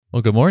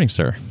Well, good morning,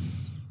 sir.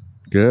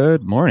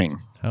 Good morning.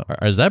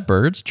 Is that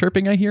birds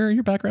chirping I hear in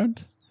your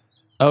background?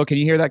 Oh, can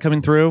you hear that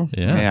coming through?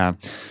 Yeah.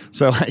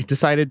 So I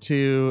decided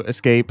to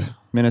escape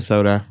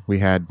Minnesota. We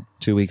had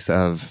 2 weeks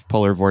of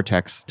polar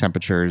vortex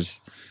temperatures,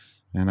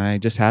 and I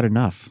just had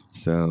enough.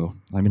 So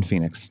I'm in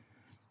Phoenix.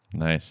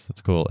 Nice.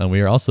 That's cool. And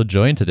we are also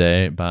joined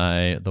today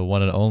by the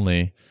one and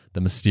only, the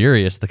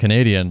mysterious, the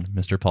Canadian,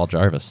 Mr. Paul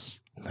Jarvis.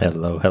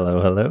 Hello,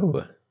 hello,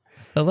 hello.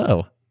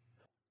 Hello.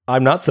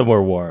 I'm not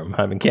somewhere warm.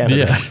 I'm in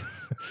Canada.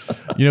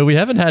 Yeah. We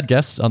haven't had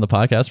guests on the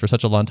podcast for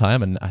such a long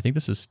time, and I think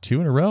this is 2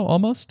 in a row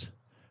almost.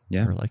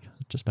 Yeah. We're like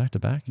just back to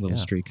back. Little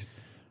streak.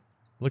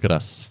 Look at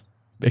us,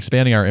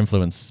 expanding our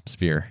influence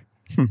sphere.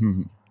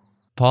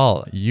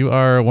 Paul, you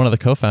are one of the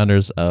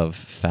co-founders of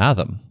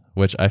Fathom,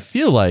 which I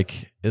feel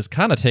like is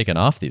kind of taken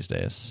off these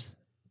days.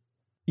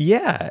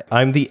 Yeah,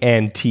 I'm the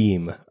and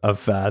team of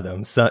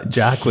Fathom. So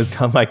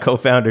my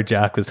co-founder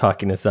Jack was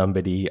talking to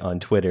somebody on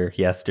Twitter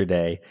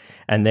yesterday,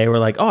 and they were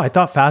like, "Oh, I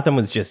thought Fathom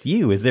was just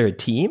you. Is there a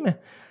team?"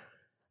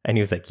 And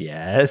he was like,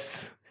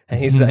 "Yes." And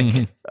he's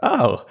like,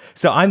 "Oh,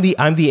 so I'm the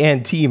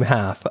and team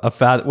half of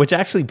Fathom," which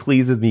actually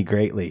pleases me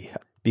greatly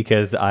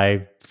because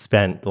I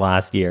spent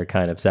last year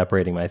kind of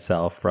separating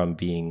myself from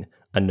being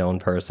a known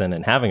person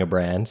and having a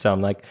brand. So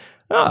I'm like,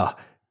 "Oh,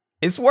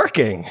 it's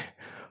working."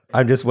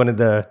 I'm just one of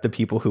the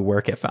people who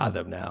work at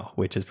Fathom now,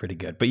 which is pretty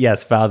good. But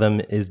yes, Fathom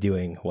is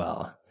doing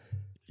well.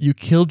 You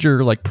killed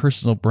your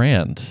personal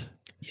brand.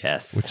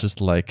 Yes. Which is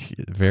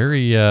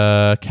very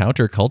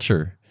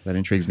counterculture. That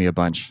intrigues me a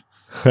bunch.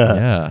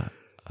 Yeah.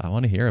 I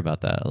want to hear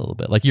about that a little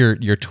bit. Like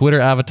your Twitter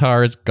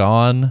avatar is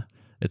gone.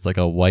 It's like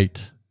a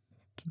white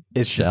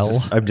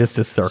shell. I'm just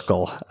a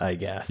circle, I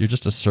guess. You're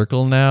just a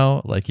circle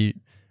now.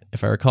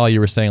 If I recall,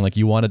 you were saying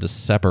you wanted to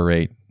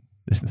separate.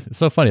 It's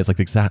so funny. It's like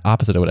the exact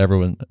opposite of what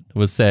everyone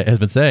has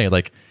been saying.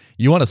 Like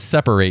you want to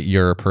separate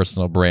your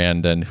personal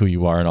brand and who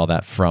you are and all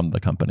that from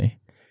the company.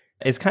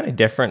 It's kind of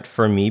different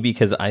for me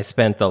because I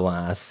spent the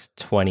last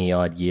 20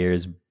 odd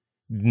years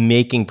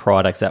making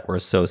products that were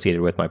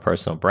associated with my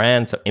personal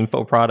brand. So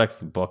info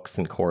products, books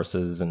and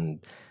courses and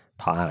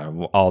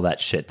all that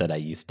shit that I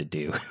used to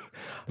do.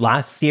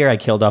 Last year, I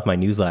killed off my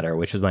newsletter,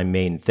 which was my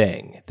main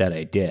thing that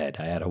I did.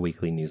 I had a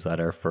weekly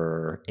newsletter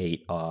for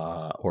 8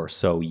 or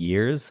so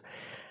years.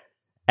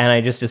 And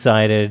I just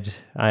decided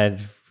I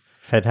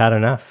had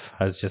enough.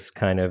 I was just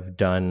kind of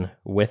done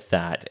with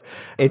that.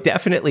 It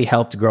definitely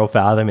helped grow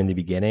Fathom in the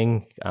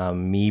beginning.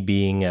 Me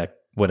being a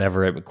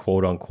whatever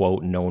quote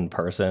unquote known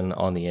person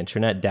on the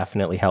internet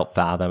definitely helped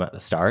Fathom at the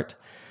start.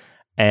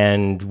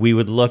 And we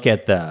would look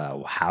at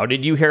the how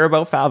did you hear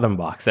about Fathom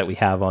box that we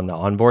have on the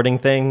onboarding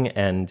thing.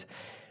 And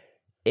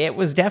it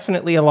was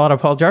definitely a lot of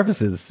Paul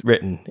Jarvis's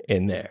written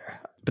in there.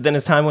 But then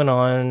as time went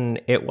on,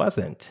 it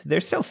wasn't.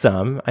 There's still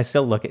some. I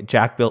still look at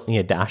Jack built me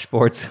a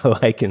dashboard so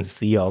I can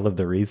see all of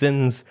the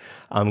reasons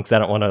because I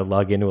don't want to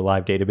log into a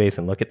live database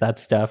and look at that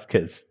stuff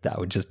because that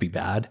would just be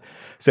bad.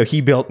 So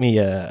he built me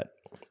a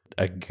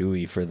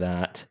GUI for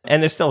that.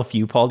 And there's still a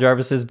few Paul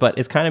Jarvises, but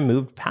it's kind of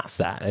moved past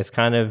that. It's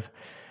kind of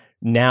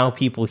now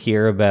people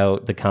hear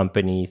about the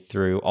company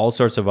through all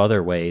sorts of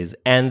other ways,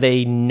 and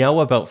they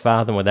know about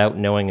Fathom without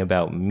knowing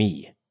about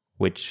me,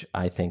 which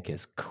I think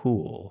is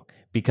cool.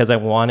 Because I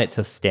want it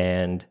to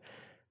stand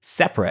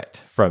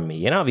separate from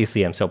me. And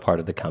obviously, I'm still part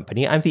of the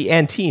company. I'm the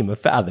and team of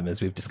Fathom,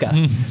 as we've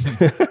discussed.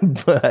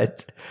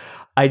 But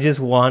I just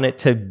want it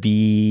to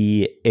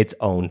be its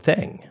own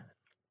thing.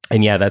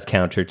 And yeah, that's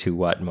counter to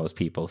what most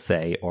people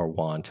say or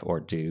want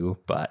or do.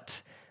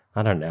 But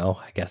I don't know.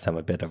 I guess I'm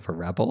a bit of a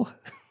rebel.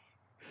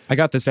 I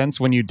got the sense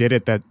when you did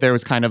it that there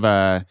was kind of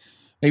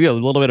maybe a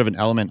little bit of an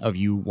element of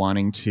you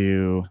wanting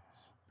to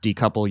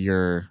decouple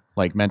your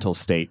mental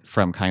state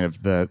from kind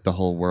of the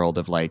whole world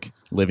of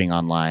living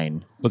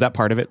online. Was that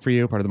part of it for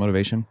you? Part of the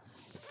motivation?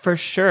 For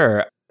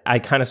sure. I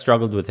kind of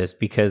struggled with this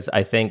because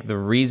I think the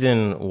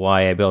reason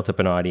why I built up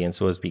an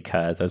audience was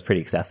because I was pretty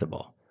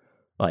accessible.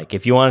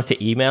 If you wanted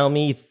to email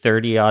me,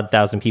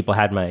 30,000 people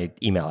had my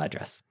email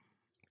address.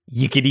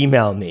 You could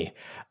email me.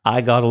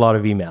 I got a lot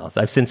of emails.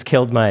 I've since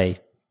killed my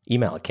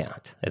email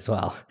account as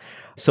well.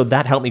 So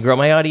that helped me grow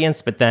my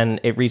audience, but then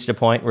it reached a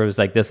point where it was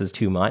this is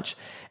too much.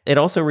 It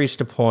also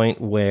reached a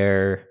point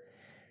where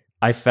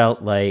I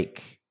felt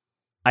like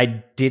I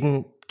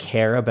didn't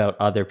care about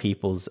other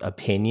people's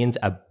opinions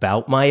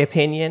about my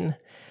opinion.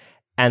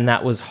 And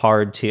that was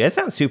hard to, it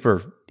sounds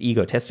super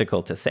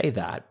egotistical to say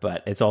that,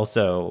 but it's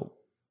also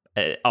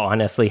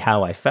honestly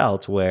how I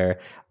felt, where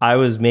I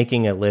was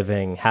making a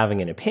living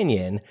having an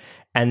opinion.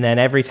 And then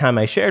every time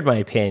I shared my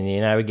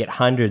opinion, I would get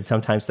hundreds,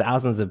 sometimes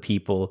thousands of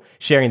people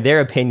sharing their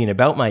opinion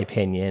about my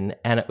opinion.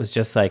 And it was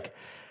just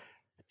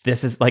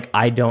this is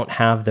I don't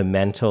have the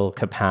mental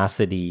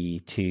capacity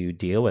to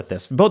deal with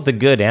this, both the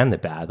good and the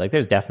bad.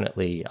 There's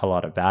definitely a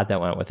lot of bad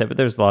that went with it, but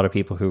there's a lot of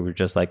people who were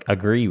just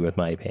agree with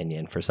my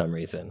opinion for some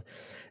reason.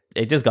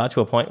 It just got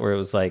to a point where it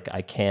was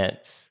I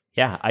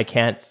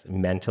can't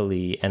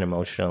mentally and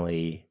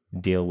emotionally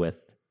deal with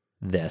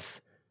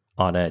this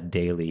on a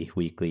daily,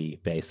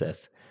 weekly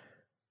basis.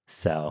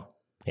 So,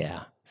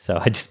 yeah. So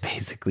I just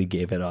basically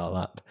gave it all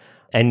up.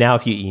 And now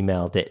if you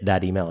email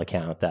that email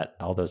account that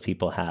all those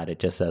people had, it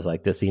just says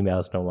like, this email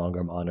is no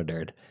longer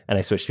monitored. And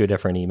I switched to a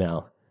different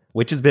email,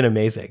 which has been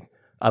amazing.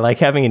 I like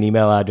having an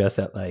email address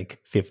that like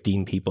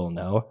 15 people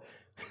know.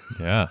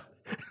 Yeah.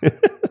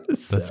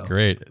 That's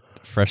great.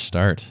 Fresh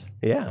start.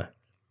 Yeah.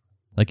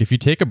 Like if you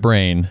take a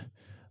brain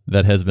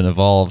that has been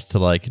evolved to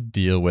like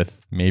deal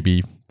with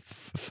maybe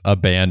a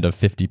band of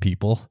 50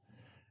 people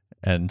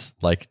and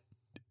like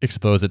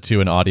expose it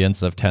to an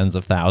audience of tens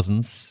of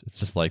thousands, it's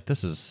just like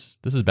this is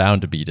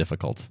bound to be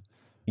difficult.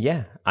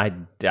 Yeah,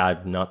 I'm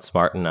not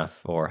smart enough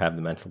or have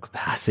the mental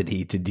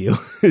capacity to deal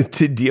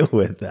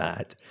with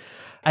that.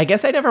 I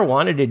guess I never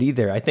wanted it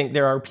either. I think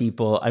there are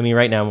people, I mean,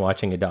 right now I'm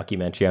watching a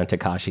documentary on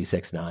Tekashi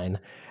 6ix9ine,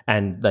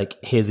 and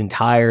like his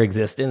entire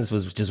existence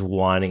was just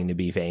wanting to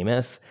be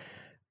famous.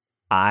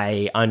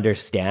 I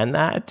understand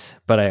that,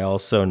 but I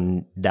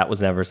also, that was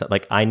never,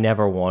 like, I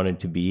never wanted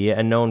to be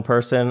a known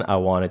person. I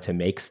wanted to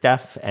make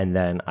stuff, and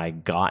then I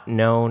got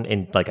known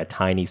in like a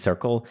tiny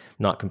circle,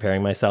 not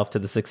comparing myself to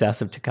the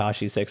success of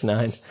Tekashi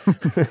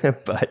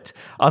 6ix9ine, but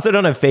also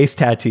don't have face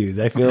tattoos.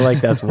 I feel like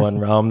that's one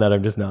realm that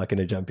I'm just not going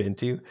to jump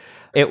into.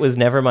 It was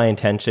never my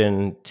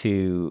intention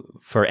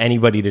for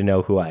anybody to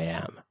know who I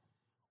am.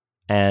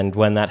 And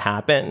when that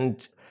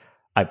happened,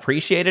 I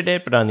appreciated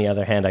it, but on the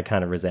other hand, I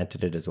kind of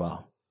resented it as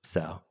well.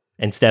 So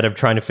instead of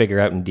trying to figure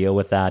out and deal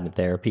with that in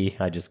therapy,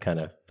 I just kind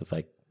of was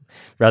like,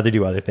 rather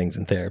do other things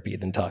in therapy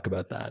than talk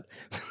about that.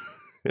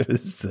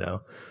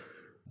 So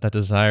that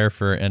desire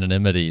for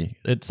anonymity,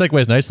 it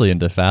segues nicely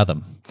into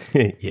Fathom.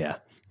 Yeah,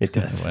 it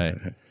does.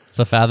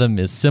 So Fathom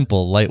is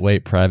simple,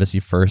 lightweight,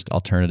 privacy-first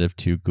alternative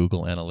to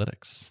Google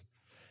Analytics.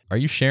 Are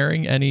you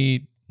sharing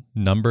any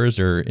numbers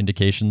or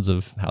indications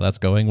of how that's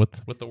going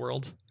with the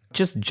world?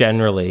 Just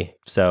generally.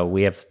 So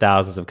we have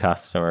thousands of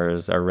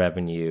customers. Our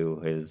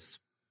revenue is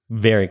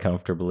very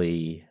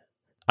comfortably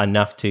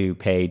enough to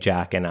pay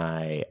Jack and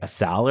I a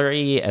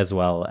salary as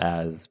well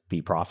as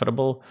be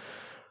profitable.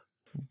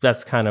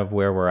 That's kind of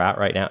where we're at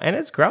right now, and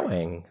it's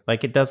growing.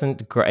 Like it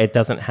doesn't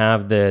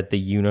have the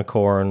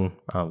unicorn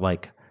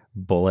like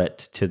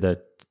bullet to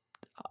the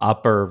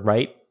upper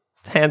right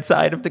hand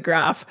side of the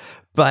graph,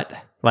 but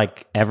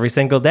like every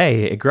single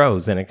day it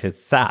grows, and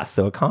it's SaaS,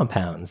 so it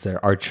compounds.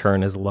 Our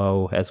churn is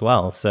low as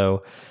well,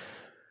 so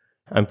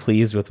I'm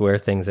pleased with where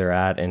things are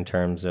at in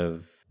terms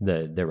of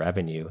the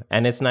revenue.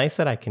 And it's nice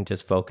that I can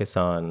just focus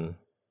on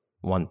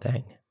one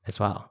thing as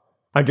well.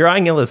 I'm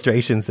drawing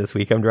illustrations this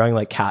week. I'm drawing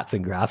like cats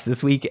and graphs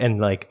this week,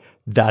 and like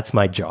that's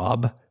my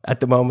job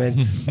at the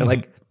moment. And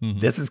like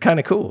this is kind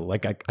of cool.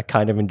 Like I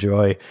kind of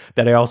enjoy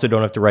that. I also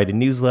don't have to write a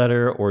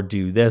newsletter or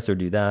do this or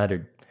do that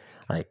or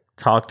like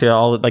talk to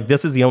all, like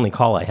this is the only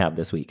call I have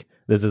this week.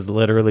 This is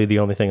literally the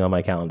only thing on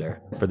my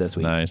calendar for this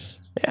week. Nice.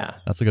 Yeah.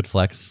 That's a good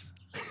flex.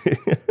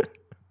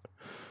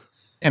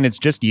 And it's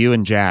just you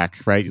and Jack,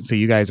 right? So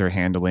you guys are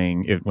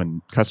handling it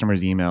when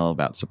customers email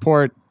about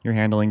support. You're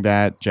handling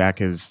that.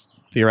 Jack is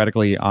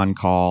theoretically on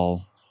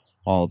call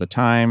all the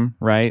time,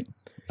 right?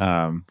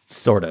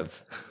 Sort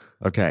of.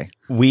 Okay.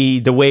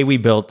 The way we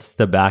built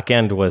the back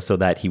end was so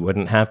that he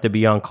wouldn't have to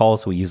be on call.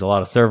 So we use a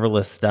lot of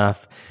serverless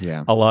stuff.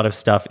 Yeah. A lot of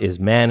stuff is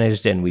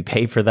managed, and we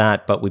pay for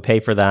that. But we pay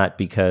for that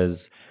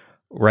because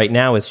right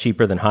now it's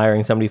cheaper than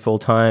hiring somebody full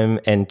time.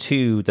 And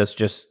two, that's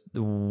just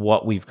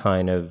what we've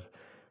kind of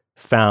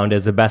found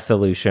as the best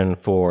solution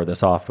for the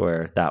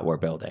software that we're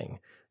building.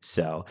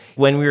 So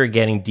when we were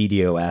getting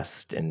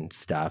DDoS and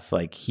stuff,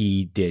 like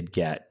he did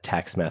get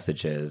text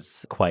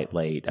messages quite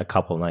late, a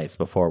couple nights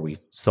before we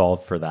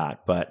solved for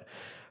that. But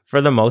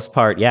for the most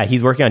part, yeah,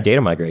 he's working on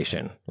data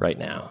migration right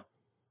now,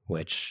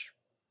 which,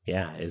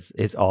 yeah,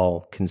 is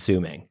all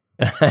consuming.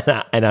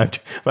 And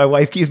my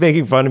wife keeps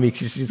making fun of me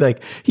because she's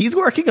like, he's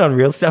working on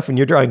real stuff and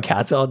you're drawing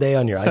cats all day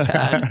on your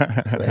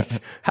iPad.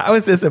 Like, how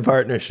is this a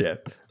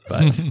partnership?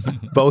 But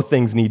both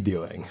things need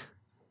doing.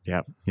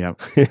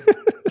 Yep.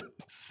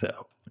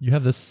 So you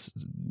have this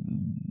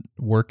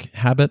work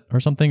habit or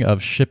something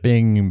of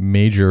shipping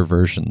major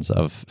versions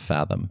of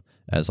Fathom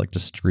as like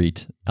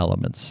discrete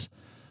elements.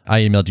 I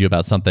emailed you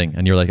about something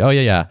and you're like, oh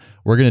yeah,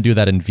 we're going to do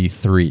that in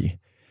V3.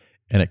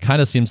 And it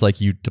kind of seems like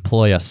you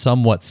deploy a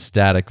somewhat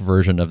static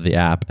version of the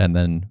app and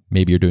then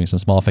maybe you're doing some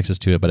small fixes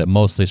to it, but it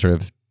mostly sort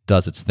of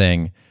does its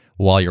thing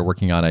while you're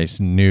working on a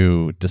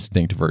new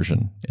distinct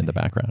version in the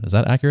background. Is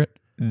that accurate?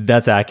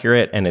 That's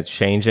accurate, and it's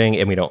changing,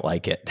 and we don't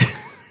like it.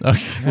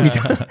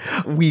 Okay.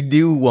 We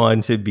do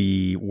want to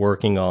be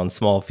working on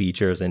small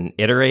features and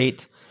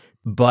iterate,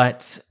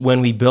 but when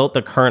we built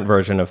the current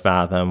version of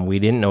Fathom, we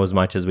didn't know as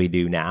much as we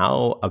do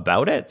now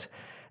about it.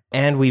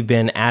 And we've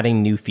been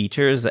adding new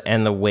features,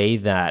 and the way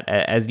that,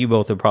 as you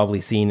both have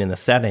probably seen in the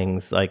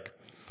settings, like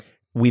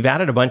we've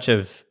added a bunch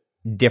of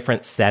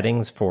different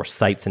settings for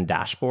sites and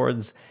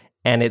dashboards,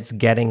 and it's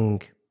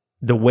getting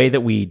the way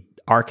that we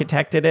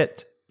architected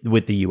it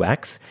with the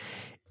UX,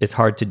 it's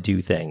hard to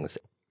do things.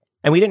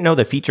 And we didn't know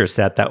the feature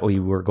set that we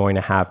were going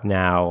to have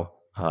now,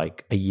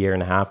 like a year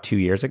and a half, 2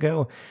 years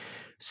ago.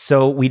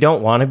 So we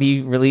don't want to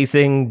be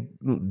releasing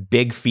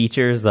big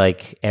features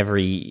like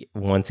every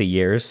once a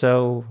year or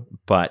so,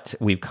 but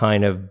we've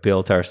kind of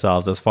built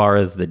ourselves as far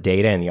as the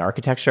data and the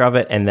architecture of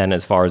it, and then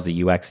as far as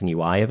the UX and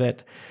UI of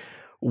it.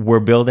 We're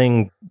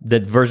building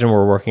the version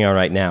we're working on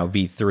right now,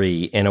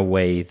 V3, in a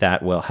way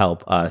that will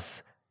help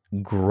us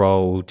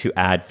grow to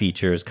add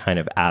features kind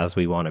of as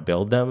we want to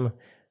build them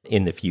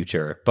in the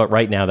future. But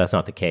right now, that's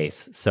not the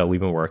case. So we've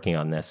been working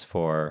on this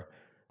for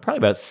probably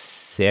about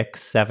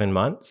 6-7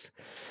 months.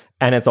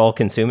 And it's all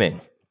consuming.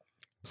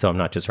 So I'm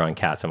not just drawing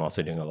cats. I'm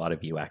also doing a lot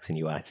of UX and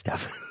UI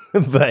stuff.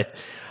 But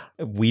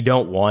we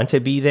don't want to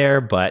be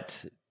there,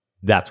 but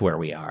that's where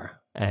we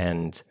are.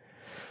 And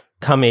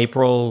come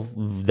April,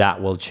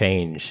 that will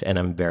change. And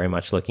I'm very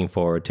much looking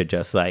forward to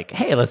just like,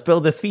 hey, let's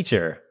build this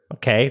feature.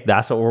 Okay,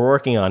 that's what we're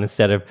working on,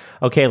 instead of,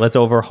 okay, let's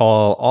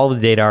overhaul all the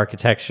data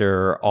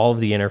architecture, all of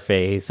the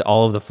interface,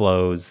 all of the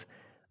flows.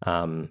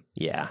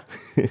 Yeah.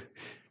 So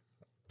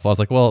I was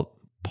like, well,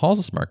 Paul's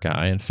a smart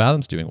guy and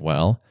Fathom's doing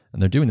well.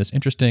 And they're doing this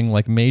interesting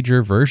like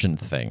major version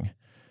thing.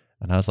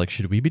 And I was like,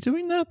 should we be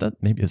doing that?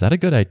 Is that a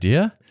good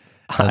idea?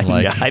 And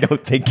I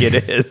don't think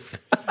it is.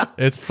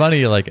 It's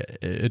funny, like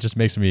it just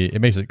makes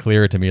it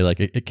clearer to me, like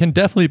it can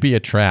definitely be a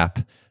trap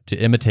to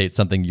imitate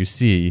something you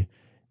see,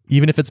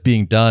 even if it's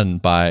being done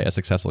by a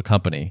successful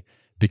company.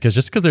 Because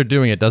just because they're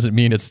doing it doesn't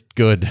mean it's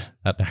good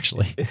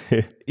actually.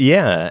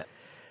 Yeah.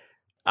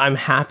 I'm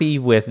happy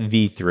with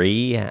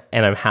V3,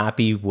 and I'm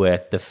happy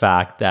with the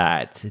fact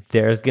that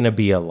there's going to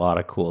be a lot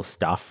of cool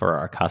stuff for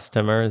our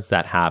customers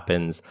that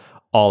happens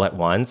all at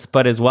once.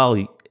 But as well,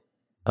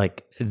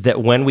 like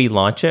that when we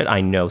launch it,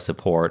 I know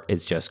support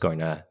is just going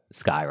to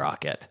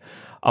skyrocket.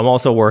 I'm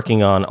also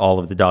working on all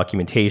of the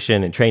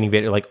documentation and training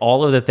video, like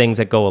all of the things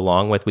that go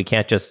along with. We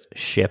can't just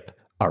ship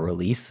a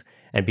release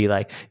and be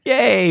like,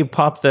 yay,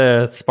 pop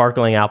the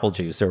sparkling apple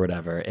juice or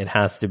whatever. It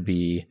has to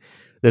be...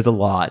 There's a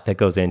lot that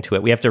goes into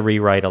it. We have to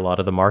rewrite a lot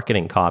of the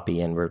marketing copy,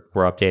 and we're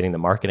updating the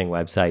marketing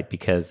website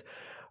because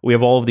we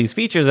have all of these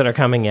features that are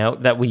coming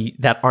out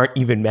that aren't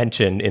even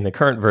mentioned in the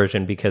current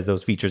version because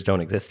those features don't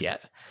exist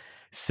yet.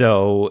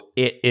 So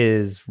it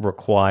is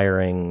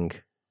requiring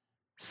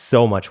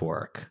so much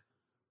work.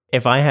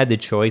 If I had the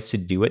choice to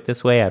do it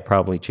this way, I'd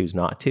probably choose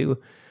not to.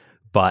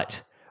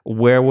 But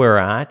where we're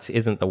at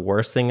isn't the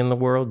worst thing in the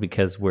world,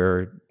 because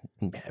we're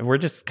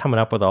just coming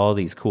up with all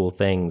these cool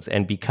things.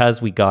 And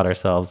because we got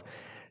ourselves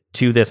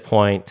to this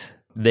point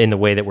in the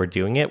way that we're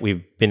doing it,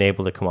 we've been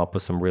able to come up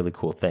with some really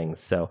cool things.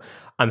 So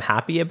I'm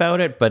happy about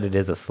it, but it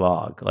is a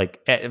slog.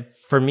 Like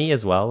for me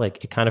as well,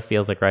 like it kind of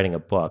feels like writing a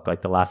book.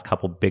 Like the last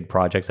couple big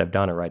projects I've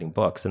done are writing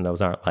books, and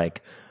those aren't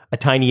like a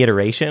tiny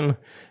iteration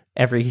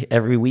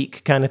every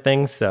week kind of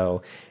thing.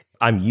 So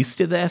I'm used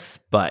to this,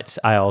 but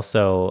I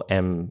also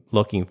am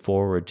looking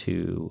forward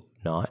to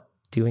not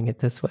doing it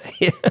this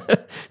way.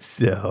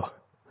 So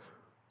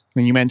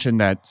when you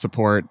mentioned that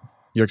support,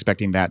 you're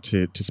expecting that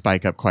to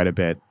spike up quite a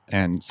bit.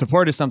 And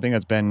support is something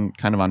that's been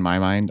kind of on my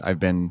mind. I've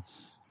been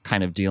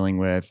kind of dealing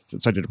with,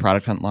 so I did a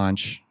product hunt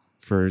launch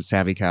for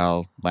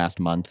SavvyCal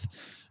last month,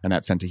 and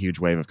that sent a huge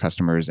wave of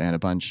customers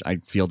and I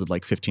fielded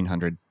like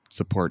 1,500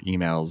 support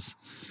emails,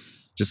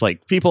 just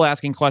like people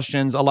asking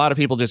questions. A lot of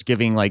people just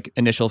giving like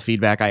initial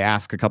feedback. I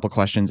ask a couple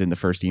questions in the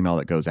first email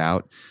that goes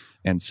out.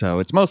 And so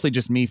it's mostly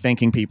just me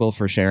thanking people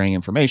for sharing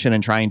information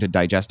and trying to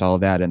digest all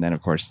of that. And then,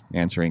 of course,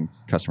 answering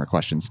customer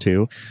questions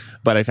too.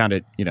 But I found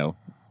it,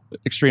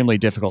 extremely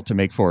difficult to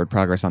make forward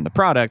progress on the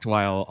product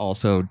while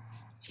also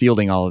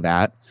fielding all of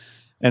that.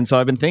 And so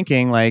I've been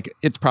thinking like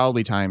it's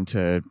probably time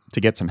to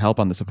get some help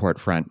on the support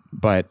front.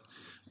 But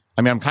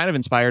I mean, I'm kind of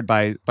inspired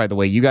by the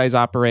way you guys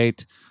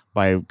operate,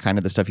 by kind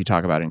of the stuff you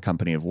talk about in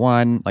Company of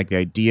One, like the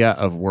idea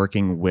of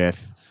working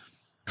with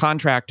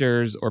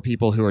contractors or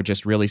people who are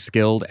just really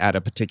skilled at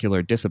a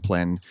particular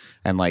discipline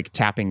and like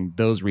tapping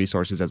those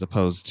resources as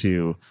opposed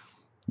to,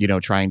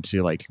 trying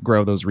to like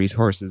grow those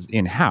resources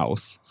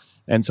in-house.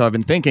 And so I've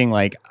been thinking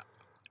like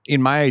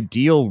in my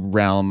ideal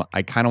realm,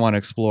 I kind of want to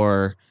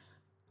explore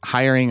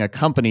hiring a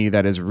company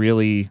that has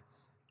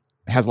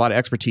a lot of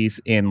expertise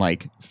in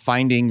like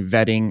finding,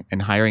 vetting,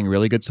 and hiring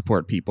really good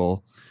support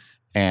people.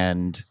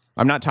 And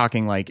I'm not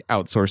talking like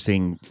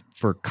outsourcing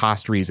for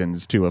cost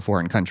reasons to a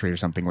foreign country or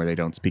something where they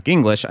don't speak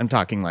English. I'm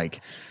talking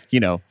like,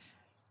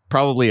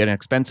 probably an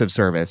expensive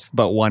service,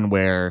 but one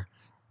where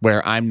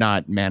I'm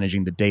not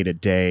managing the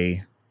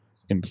day-to-day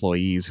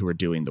employees who are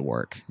doing the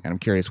work. And I'm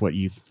curious what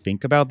you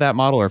think about that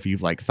model, or if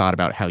you've like thought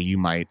about how you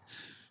might,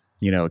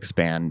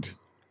 expand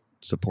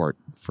support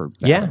for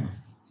that. Yeah.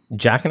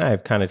 Jack and I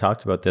have kind of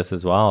talked about this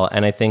as well.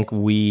 And I think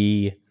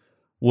we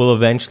will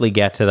eventually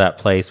get to that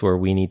place where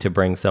we need to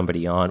bring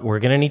somebody on. We're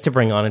going to need to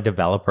bring on a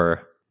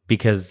developer,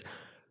 because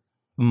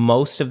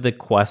most of the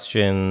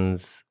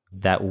questions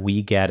that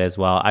we get as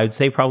well, I would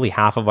say probably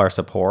half of our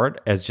support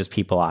is just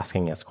people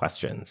asking us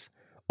questions,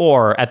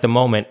 or at the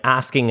moment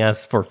asking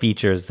us for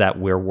features that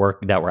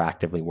we're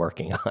actively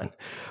working on,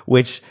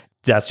 which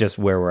that's just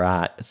where we're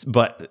at.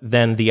 But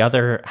then the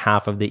other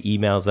half of the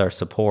emails are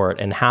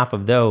support, and half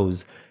of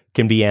those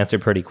can be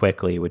answered pretty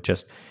quickly with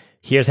just,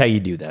 here's how you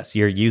do this.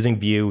 You're using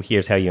Vue.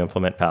 Here's how you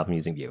implement Fathom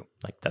using Vue.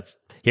 Like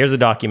here's a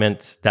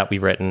document that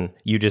we've written.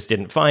 You just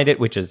didn't find it,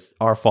 which is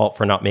our fault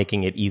for not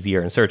making it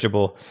easier and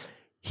searchable.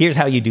 Here's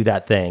how you do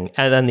that thing.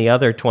 And then the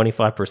other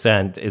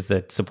 25% is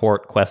the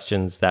support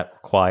questions that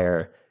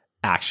require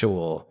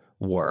actual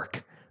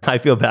work. I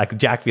feel bad.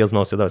 Jack feels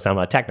most of those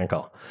sound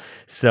technical.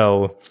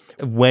 So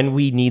when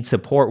we need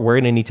support, we're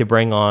going to need to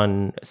bring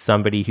on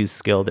somebody who's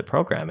skilled at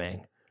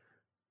programming.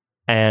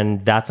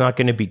 And that's not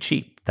going to be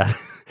cheap.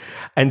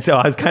 And so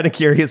I was kind of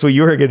curious what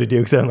you were going to do,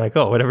 because I'm like,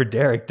 oh, whatever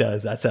Derek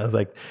does, that sounds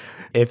like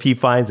if he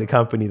finds a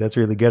company that's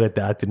really good at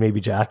that, then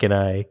maybe Jack and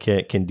I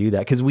can do that.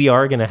 Because we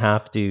are going to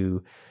have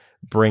to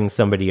bring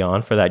somebody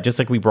on for that. Just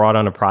like we brought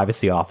on a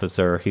privacy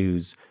officer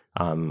who's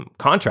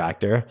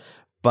contractor,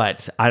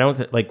 but I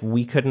don't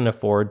we couldn't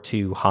afford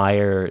to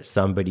hire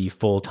somebody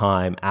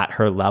full-time at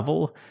her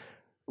level,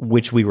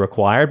 which we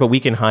require, but we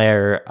can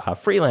hire a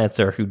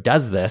freelancer who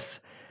does this,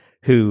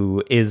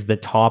 who is the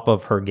top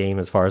of her game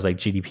as far as like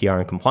GDPR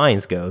and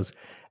compliance goes.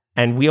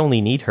 And we only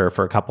need her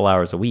for a couple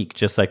hours a week,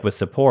 just like with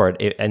support.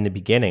 In the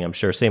beginning, I'm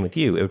sure, same with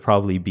you, it would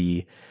probably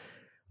be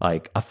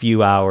like a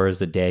few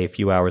hours a day, a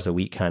few hours a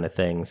week kind of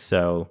thing.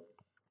 So,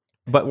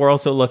 but we're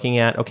also looking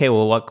at, okay,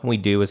 well, what can we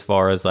do as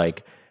far as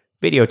like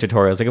video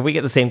tutorials? Like if we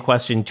get the same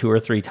question 2 or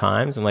 3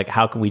 times, and like,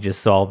 how can we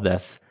just solve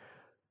this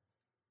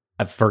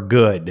for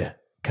good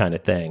kind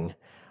of thing?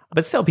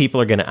 But still, people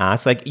are going to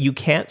ask, like, you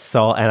can't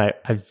solve, and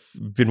I've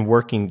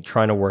been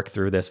trying to work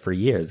through this for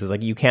years, is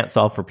like, you can't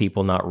solve for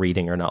people not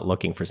reading or not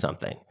looking for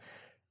something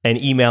and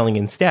emailing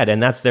instead.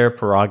 And that's their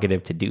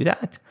prerogative to do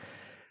that.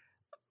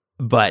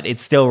 But it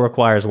still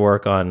requires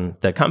work on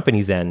the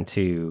company's end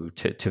to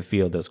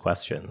field those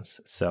questions.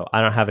 So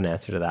I don't have an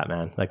answer to that,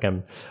 man. Like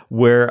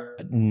we're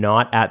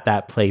not at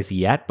that place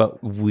yet,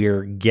 but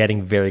we're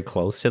getting very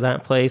close to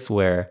that place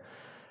where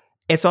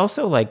it's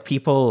also like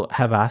people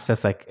have asked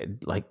us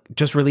like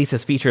just release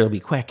this feature, it'll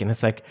be quick. And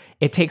it's like,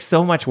 it takes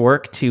so much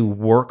work to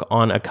work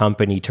on a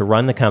company, to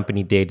run the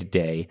company day to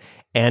day,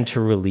 and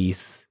to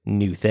release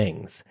new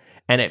things.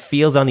 And it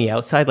feels on the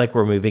outside like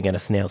we're moving at a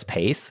snail's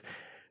pace,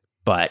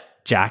 but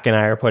Jack and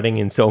I are putting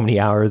in so many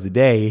hours a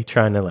day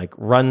trying to like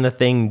run the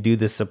thing, do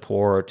the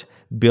support,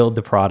 build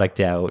the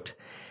product out.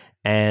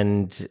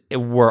 And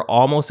we're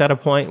almost at a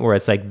point where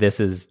it's like, this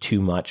is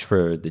too much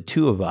for the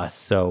two of us.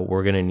 So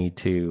we're going to need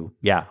to,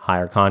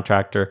 hire a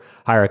contractor,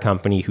 hire a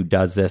company who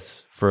does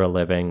this for a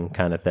living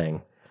kind of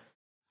thing.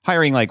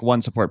 Hiring like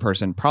one support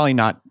person, probably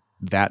not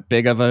that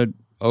big of a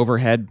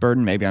overhead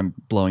burden. Maybe I'm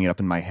blowing it up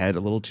in my head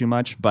a little too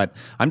much, but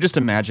I'm just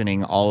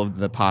imagining all of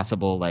the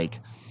possible like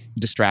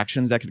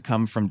distractions that could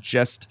come from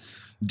just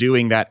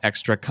doing that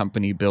extra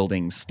company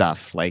building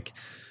stuff. Like,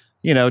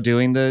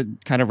 doing the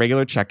kind of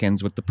regular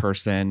check-ins with the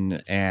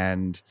person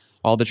and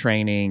all the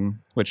training,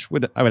 which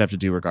I would have to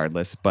do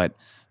regardless. But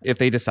if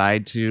they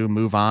decide to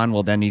move on,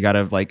 well, then you got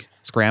to like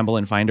scramble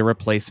and find a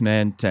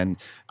replacement. And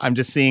I'm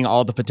just seeing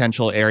all the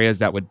potential areas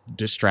that would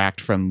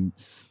distract from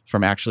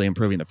actually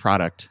improving the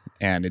product.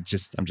 And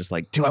I'm just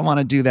like, do I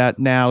want to do that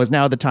now? Is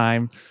now the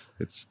time?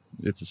 It's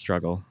a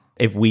struggle.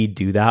 If we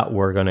do that,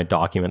 we're going to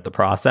document the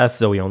process.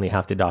 So we only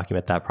have to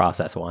document that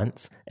process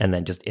once and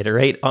then just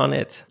iterate on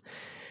it.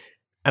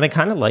 And I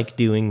kind of like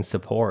doing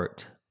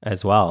support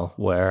as well,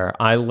 where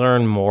I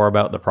learn more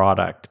about the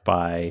product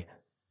by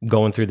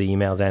going through the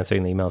emails,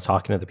 answering the emails,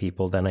 talking to the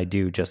people than I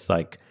do just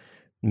like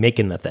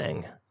making the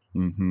thing.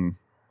 Mm-hmm.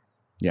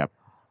 Yep,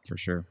 for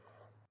sure.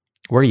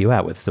 Where are you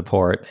at with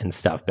support and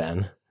stuff,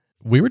 Ben?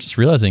 We were just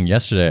realizing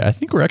yesterday, I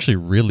think we're actually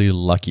really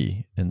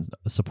lucky in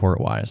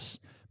support-wise,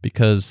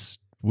 because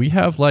we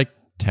have like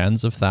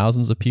tens of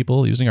thousands of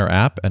people using our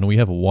app, and we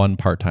have one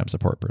part-time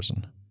support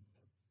person.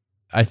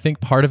 I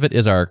think part of it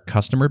is our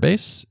customer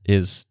base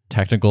is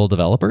technical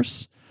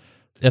developers.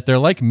 If they're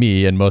like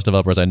me and most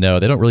developers I know,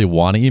 they don't really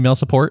want to email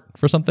support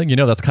for something.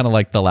 That's kind of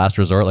like the last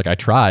resort. Like I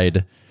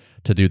tried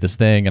to do this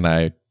thing and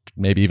I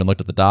maybe even looked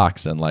at the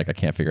docs and like, I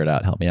can't figure it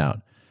out. Help me out.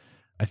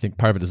 I think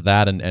part of it is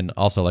that. And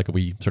also like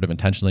we sort of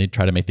intentionally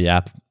try to make the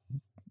app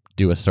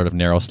do a sort of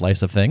narrow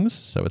slice of things.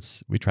 So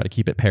we try to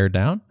keep it pared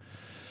down.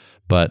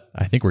 But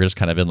I think we're just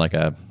kind of in like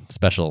a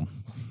special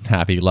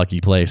happy, lucky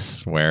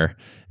place where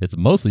it's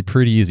mostly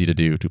pretty easy to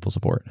do Drupal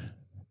support.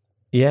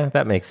 Yeah,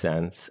 that makes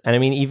sense. And I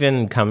mean,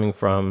 even coming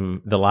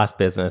from the last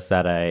business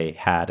that I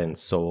had and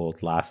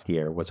sold last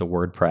year was a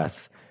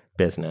WordPress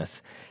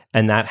business.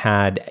 And that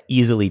had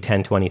easily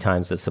 10, 20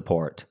 times the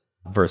support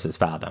versus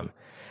Fathom.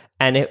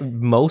 And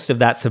most of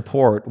that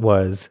support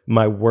was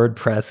my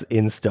WordPress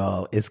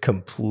install is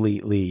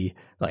completely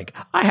like,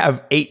 I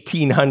have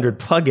 1,800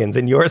 plugins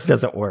and yours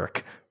doesn't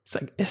work. It's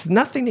like, it's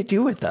nothing to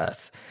do with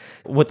us.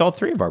 With all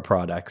three of our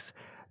products,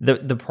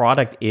 the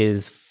product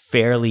is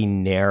fairly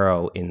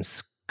narrow in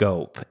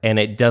scope, and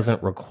it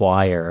doesn't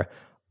require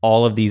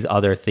all of these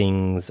other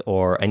things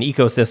or an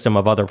ecosystem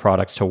of other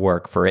products to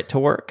work for it to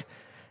work.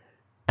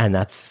 And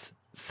that's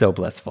so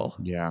blissful.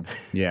 Yeah.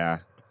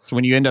 So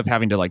when you end up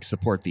having to like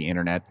support the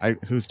internet,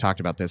 who's talked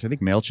about this? I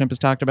think MailChimp has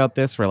talked about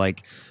this, where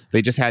like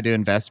they just had to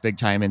invest big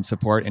time in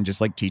support and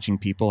just like teaching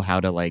people how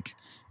to like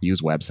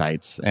use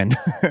websites. And,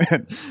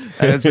 and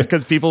it's just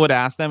because people would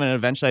ask them, and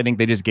eventually I think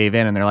they just gave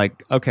in, and they're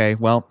like, okay,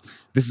 well,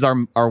 this is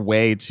our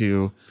way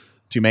to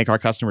make our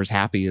customers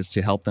happy, is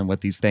to help them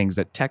with these things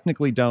that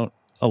technically don't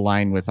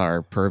align with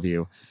our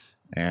purview.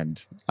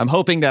 And I'm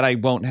hoping that I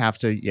won't have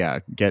to,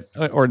 get,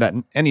 or that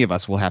any of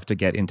us will have to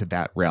get into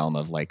that realm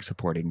of like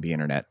supporting the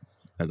internet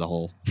as a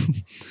whole.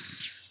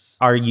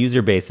 Our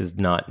user base is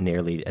not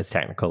nearly as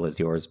technical as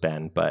yours,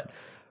 Ben, but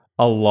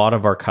a lot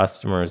of our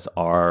customers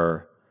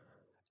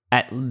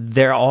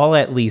they're all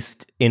at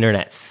least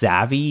internet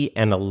savvy,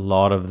 and a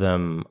lot of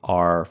them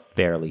are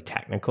fairly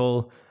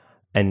technical.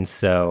 And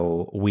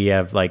so we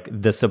have like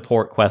the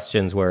support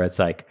questions where it's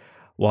like,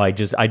 well,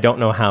 I don't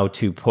know how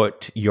to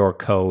put your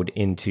code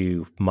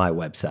into my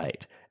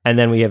website. And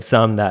then we have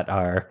some that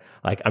are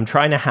like, I'm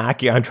trying to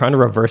hack you. I'm trying to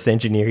reverse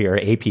engineer your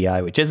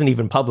API, which isn't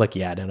even public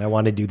yet. And I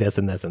want to do this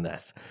and this and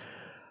this.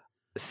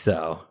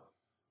 So,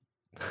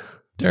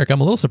 Derek, I'm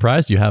a little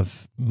surprised you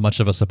have much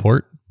of a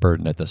support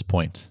burden at this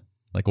point.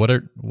 Like, what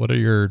are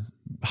your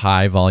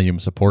high volume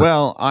support?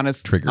 Well,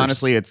 triggers?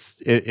 Honestly, it's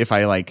if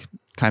I like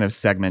kind of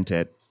segment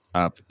it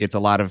up, it's a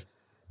lot of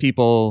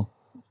people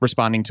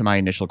responding to my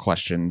initial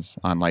questions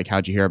on like,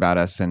 how'd you hear about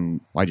us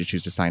and why'd you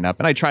choose to sign up?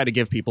 And I try to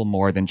give people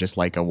more than just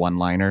like a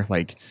one-liner,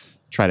 like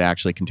try to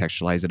actually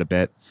contextualize it a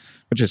bit,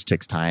 which just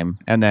takes time.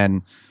 And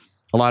then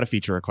a lot of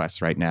feature requests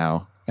right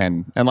now.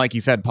 And like you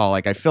said, Paul,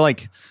 like I feel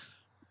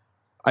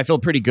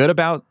pretty good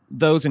about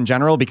those in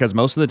general, because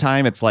most of the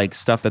time it's like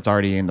stuff that's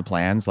already in the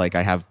plans. Like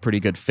I have pretty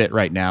good fit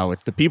right now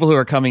with the people who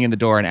are coming in the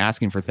door and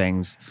asking for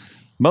things.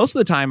 Most of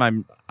the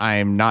time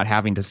I'm not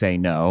having to say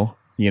no,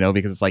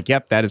 because it's like,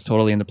 yep, that is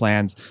totally in the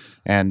plans.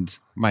 And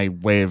my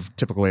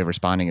typical way of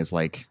responding is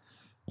like,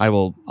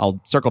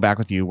 I'll circle back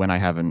with you when I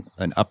have an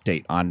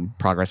update on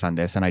progress on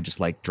this. And I just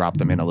like drop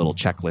them in a little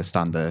checklist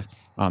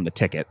on the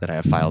ticket that I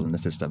have filed in the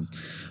system.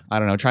 I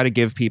don't know, try to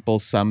give people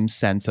some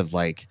sense of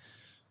like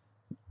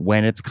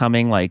when it's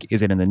coming, like,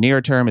 is it in the near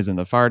term, is it in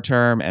the far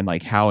term, and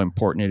like how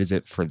important is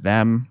it for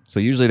them. So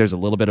usually there's a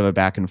little bit of a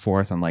back and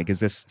forth on like, is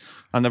this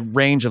on the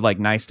range of like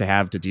nice to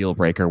have to deal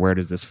breaker? Where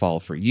does this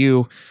fall for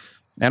you?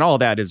 And all of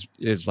that is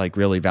like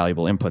really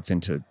valuable inputs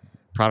into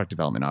product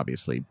development,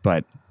 obviously,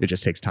 but it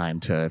just takes time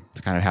to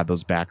kind of have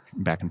those back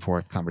and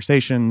forth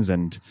conversations.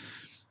 And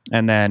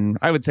then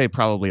I would say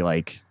probably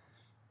like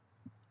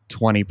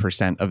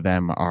 20% of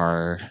them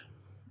are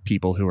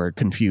people who are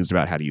confused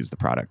about how to use the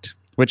product,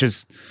 which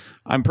is,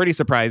 I'm pretty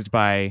surprised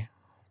by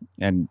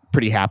and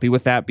pretty happy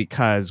with that,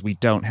 because we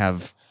don't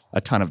have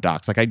a ton of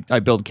docs. Like I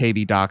build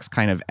KB docs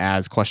kind of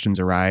as questions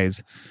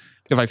arise.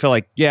 If I feel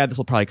like, this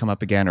will probably come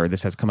up again, or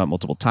this has come up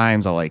multiple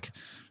times, I'll like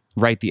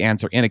write the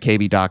answer in a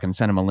KB doc and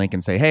send them a link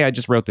and say, hey, I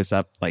just wrote this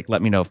up. Like,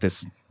 let me know if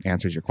this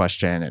answers your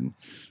question.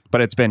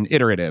 But it's been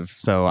iterative.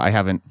 So I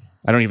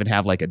don't even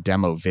have like a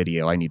demo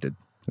video.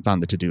 It's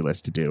on the to-do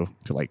list to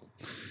like,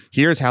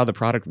 here's how the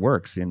product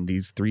works in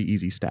these 3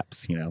 easy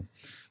steps,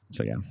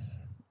 So yeah.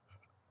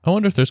 I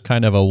wonder if there's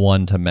kind of a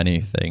one-to-many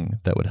thing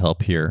that would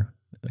help here.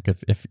 Like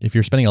if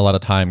you're spending a lot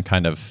of time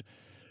kind of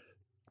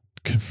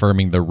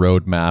confirming the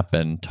roadmap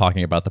and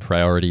talking about the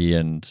priority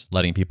and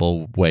letting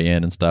people weigh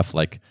in and stuff,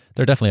 like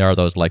there definitely are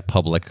those like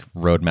public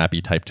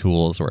roadmappy type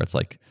tools where it's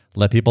like,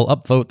 let people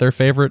upvote their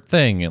favorite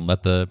thing and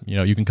let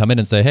you can come in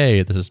and say,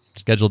 hey, this is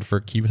scheduled for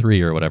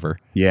Q3 or whatever.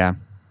 Yeah.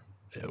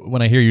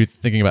 When I hear you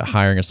thinking about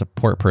hiring a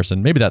support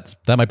person, maybe that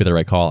might be the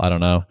right call. I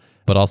don't know.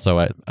 But also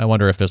I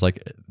wonder if there's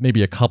like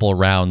maybe a couple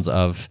rounds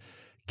of,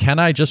 can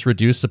I just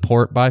reduce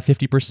support by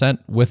 50%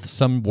 with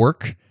some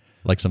work,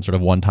 like some sort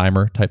of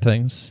one-timer type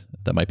things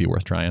that might be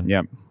worth trying.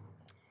 Yep.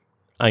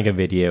 I think a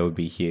video would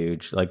be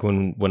huge. Like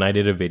when I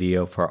did a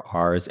video for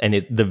ours,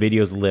 and the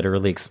video is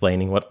literally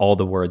explaining what all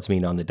the words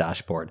mean on the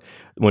dashboard.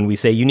 When we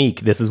say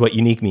unique, this is what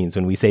unique means.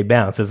 When we say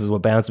bounce, this is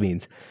what bounce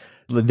means.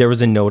 There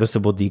was a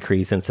noticeable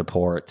decrease in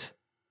support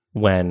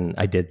when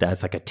I did that.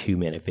 It's like a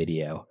 2-minute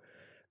video.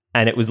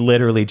 And it was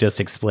literally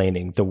just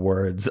explaining the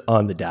words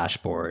on the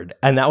dashboard.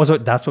 And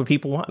that's what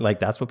people want.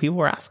 Like, that's what people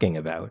were asking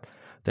about.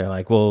 They're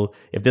like, well,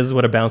 if this is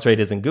what a bounce rate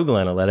is in Google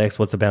Analytics,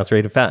 what's the bounce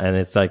rate of that? And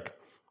it's like,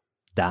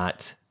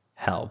 that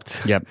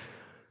helped. Yep.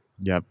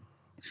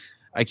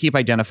 I keep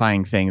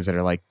identifying things that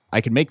are like,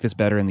 I can make this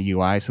better in the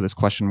UI, so this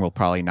question will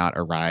probably not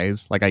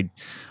arise. Like I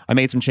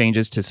made some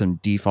changes to some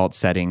default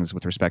settings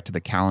with respect to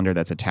the calendar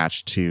that's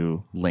attached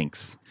to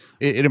links.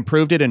 It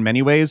improved it in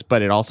many ways,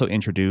 but it also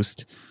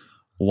introduced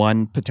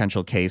one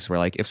potential case where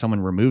like if someone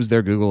removes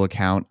their Google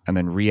account and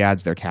then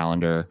re-adds their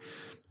calendar,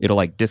 it'll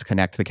like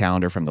disconnect the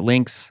calendar from the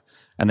links,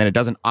 and then it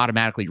doesn't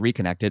automatically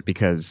reconnect it,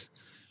 because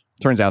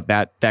it turns out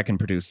that can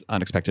produce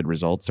unexpected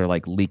results or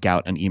like leak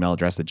out an email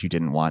address that you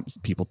didn't want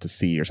people to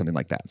see or something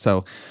like that.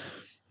 So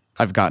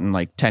I've gotten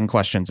like 10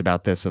 questions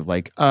about this of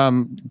like,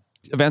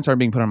 events aren't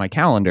being put on my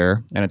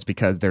calendar, and it's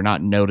because they're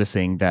not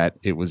noticing that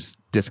it was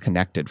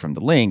disconnected from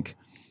the link.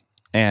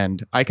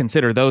 And I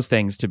consider those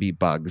things to be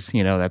bugs.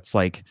 That's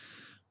like,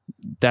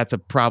 that's a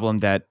problem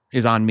that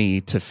is on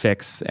me to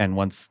fix. And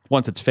once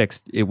it's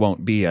fixed, it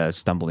won't be a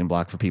stumbling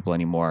block for people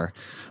anymore.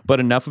 But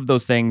enough of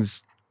those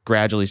things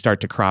gradually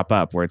start to crop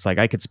up where it's like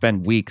I could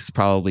spend weeks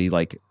probably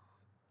like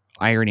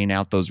ironing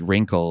out those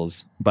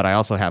wrinkles, but I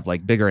also have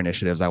like bigger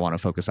initiatives I want to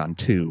focus on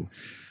too.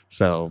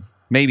 So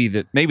maybe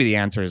the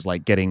answer is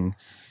like getting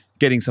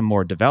some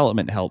more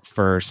development help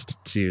first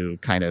to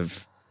kind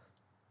of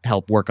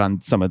help work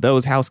on some of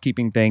those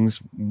housekeeping things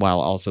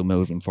while also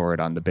moving forward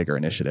on the bigger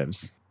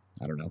initiatives.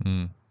 I don't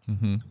know.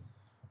 Mm-hmm.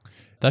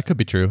 That could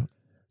be true.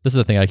 This is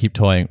the thing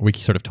we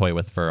sort of toy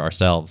with for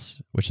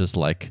ourselves, which is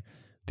like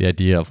the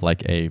idea of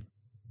like a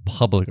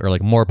public or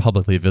like more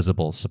publicly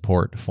visible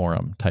support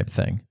forum type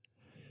thing.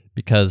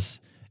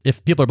 Because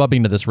if people are bumping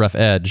into this rough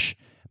edge,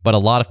 but a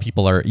lot of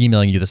people are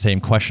emailing you the same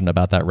question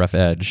about that rough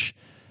edge,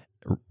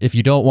 if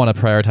you don't want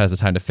to prioritize the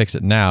time to fix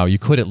it now, you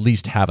could at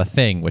least have a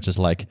thing, which is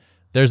like,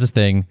 there's this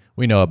thing,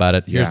 we know about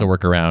it, here's the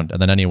workaround,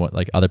 and then anyone,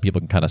 like other people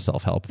can kind of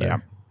self-help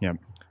there. Yeah.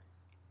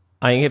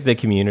 I think if the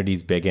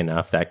community's big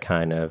enough, that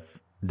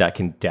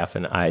can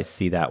definitely, I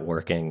see that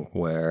working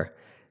where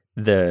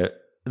there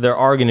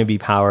are going to be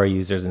power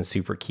users and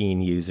super keen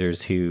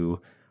users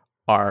who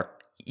are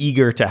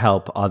eager to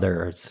help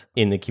others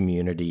in the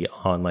community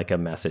on like a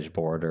message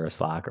board or a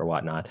Slack or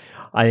whatnot.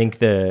 I think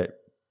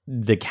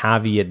the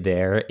caveat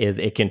there is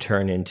it can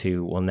turn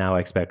into, well, now I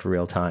expect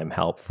real-time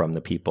help from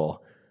the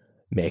people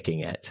making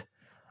it.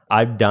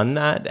 I've done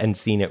that and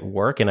seen it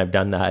work, and I've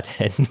done that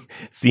and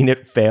seen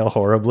it fail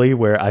horribly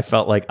where I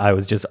felt like I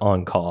was just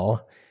on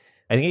call.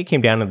 I think it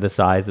came down to the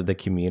size of the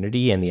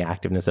community and the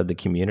activeness of the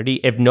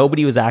community. If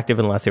nobody was active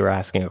unless they were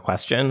asking a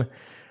question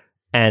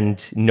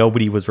and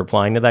nobody was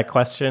replying to that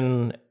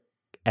question,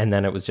 and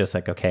then it was just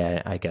like,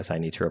 okay, I guess I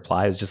need to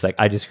reply. It was just like,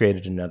 I just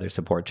created another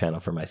support channel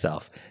for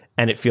myself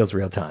and it feels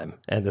real time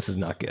and this is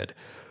not good.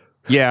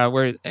 Yeah,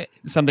 where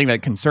something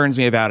that concerns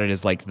me about it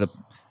is like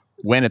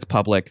when it's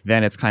public,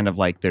 then it's kind of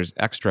like there's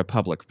extra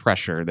public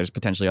pressure. There's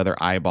potentially other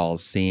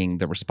eyeballs seeing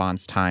the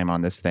response time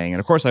on this thing. And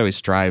of course, I always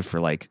strive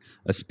for like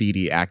a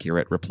speedy,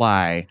 accurate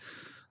reply.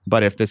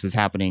 But if this is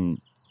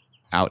happening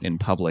out in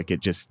public,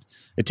 it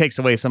takes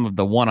away some of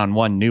the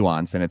one-on-one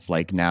nuance. And it's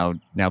like now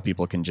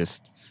people can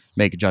just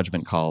make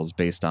judgment calls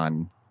based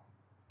on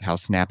how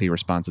snappy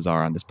responses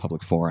are on this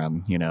public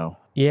forum, you know?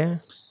 Yeah.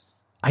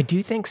 I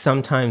do think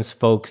sometimes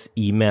folks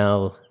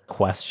email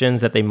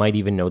questions that they might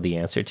even know the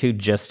answer to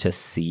just to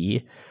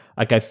see.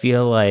 Like I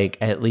feel like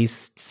at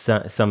least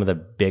some of the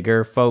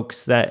bigger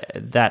folks that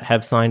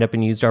have signed up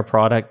and used our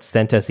product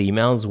sent us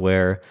emails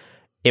where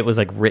it was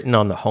like written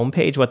on the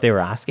homepage what they were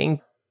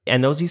asking.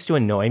 And those used to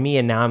annoy me.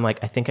 And now I'm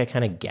like, I think I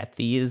kind of get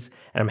these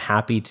and I'm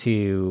happy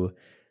to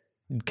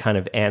kind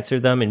of answer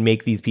them and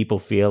make these people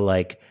feel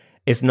like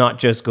it's not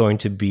just going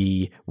to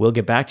be, we'll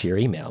get back to your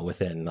email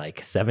within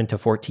like 7 to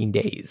 14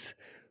 days.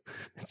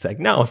 It's like,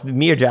 no, if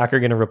me or Jack are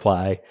going to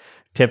reply,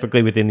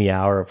 typically within the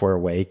hour if we're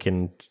awake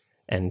and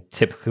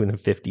typically within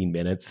 15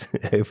 minutes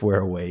if we're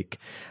awake.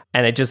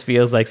 And it just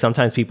feels like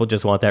sometimes people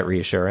just want that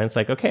reassurance.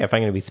 Like, okay, if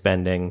I'm going to be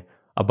spending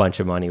a bunch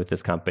of money with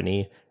this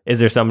company, is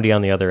there somebody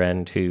on the other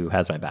end who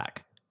has my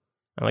back?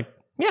 I'm like,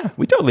 yeah,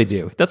 we totally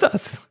do. That's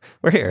us.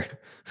 We're here.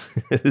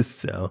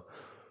 So.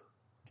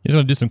 You just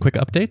want to do some quick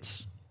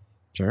updates?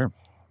 Sure.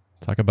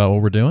 Talk about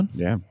what we're doing?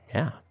 Yeah.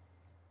 Yeah.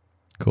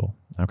 Cool.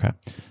 Okay.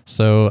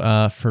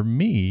 So for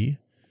me,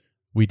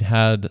 we'd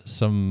had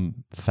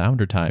some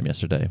founder time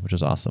yesterday, which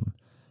was awesome.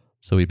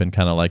 So we've been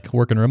kind of like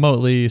working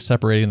remotely,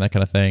 separating, that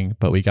kind of thing.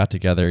 But we got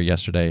together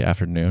yesterday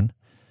afternoon.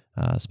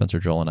 Spencer,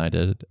 Joel, and I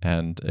did.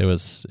 And it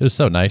was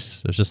so nice.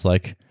 It was just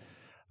like,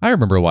 I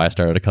remember why I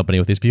started a company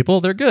with these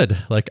people. They're good.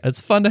 Like,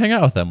 it's fun to hang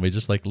out with them. We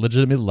just like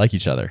legitimately like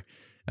each other.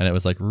 And it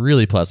was like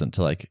really pleasant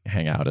to like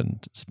hang out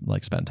and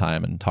like spend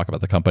time and talk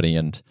about the company.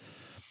 And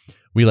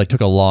we like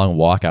took a long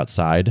walk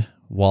outside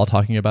while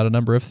talking about a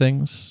number of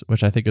things,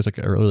 which I think is like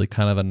a really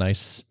kind of a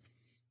nice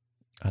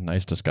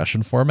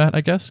discussion format,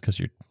 I guess, because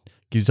you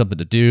gives you something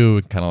to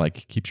do, kind of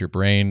like keeps your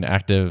brain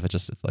active.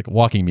 It's like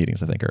walking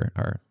meetings, I think,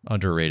 are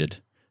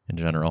underrated in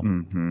general.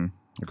 Mm-hmm.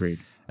 Agreed.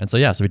 And so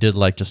we did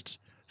like just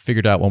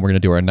figured out when we're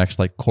going to do our next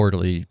like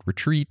quarterly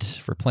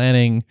retreat for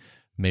planning,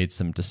 made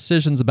some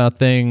decisions about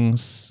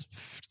things,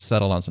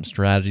 settled on some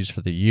strategies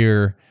for the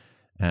year,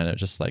 and it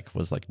just like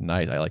was like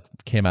nice. I like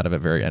came out of it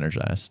very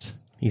energized.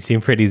 You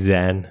seem pretty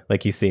zen.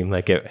 Like you seem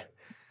like it.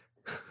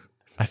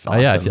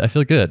 Awesome. Yeah, I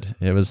feel good.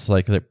 It was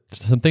like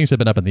some things have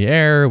been up in the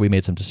air. We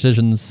made some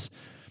decisions.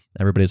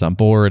 Everybody's on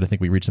board. I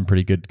think we reached some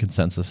pretty good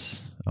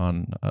consensus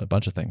on a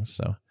bunch of things.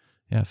 So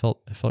yeah, it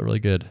felt really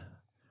good.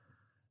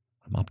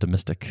 I'm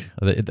optimistic.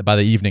 By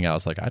the evening, I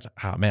was like,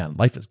 oh man,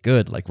 life is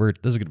good. Like this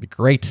is going to be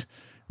great.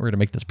 We're going to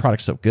make this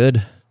product so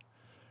good.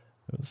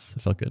 It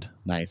felt good.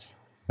 Nice.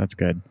 That's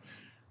good.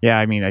 Yeah,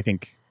 I mean, I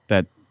think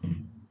that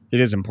it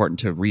is important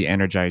to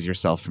re-energize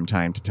yourself from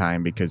time to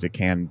time because it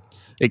can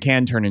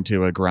turn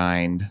into a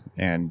grind,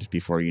 and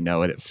before you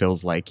know it, it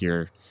feels like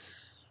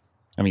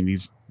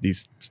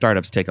these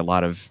startups take a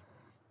lot of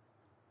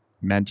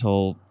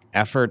mental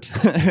effort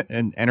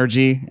and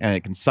energy, and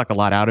it can suck a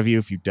lot out of you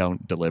if you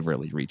don't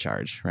deliberately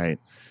recharge, right?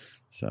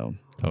 So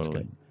that's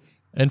Totally. good.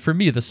 And for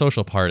me, the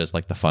social part is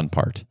like the fun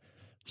part.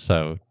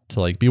 So to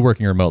like be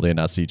working remotely and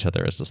not see each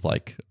other is just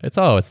like it's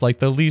like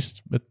the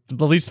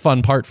least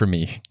fun part for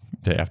me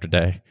day after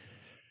day.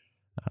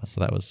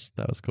 So that was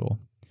cool.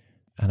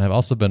 And I've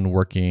also been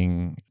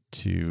working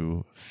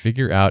to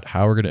figure out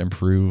how we're going to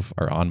improve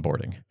our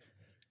onboarding.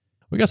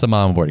 We got some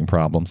onboarding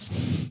problems.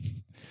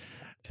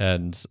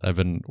 And I've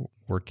been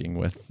working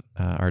with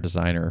our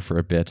designer for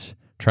a bit,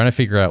 trying to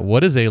figure out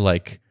what is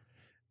the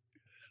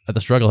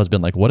struggle has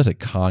been like, what is a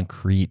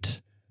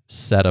concrete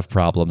set of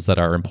problems that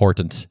are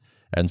important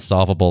and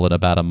solvable in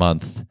about a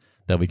month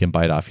that we can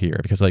bite off here?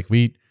 Because like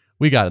we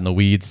got in the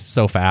weeds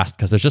so fast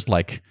because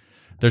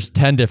there's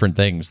 10 different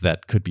things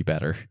that could be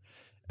better.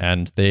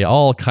 And they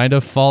all kind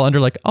of fall under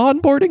like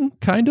onboarding,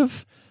 kind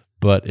of.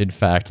 But in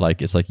fact,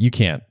 like it's like you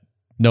can't,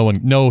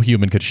 no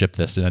human could ship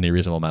this in any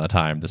reasonable amount of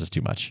time. This is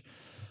too much.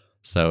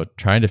 So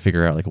trying to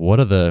figure out like what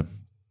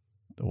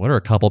are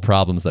a couple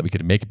problems that we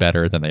could make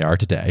better than they are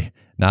today?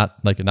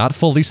 Not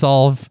fully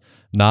solve,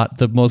 not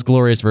the most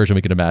glorious version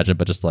we could imagine,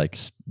 but just like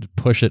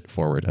push it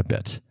forward a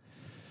bit.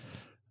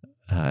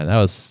 And that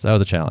was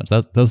a challenge.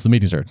 Those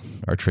meetings are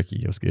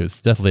tricky. It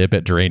was definitely a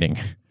bit draining.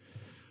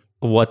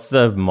 What's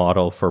the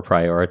model for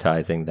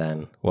prioritizing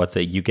then?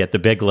 You get the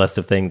big list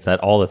of things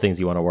all the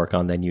things you want to work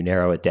on, then you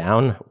narrow it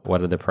down.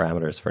 What are the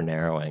parameters for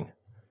narrowing?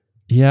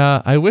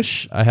 Yeah, I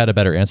wish I had a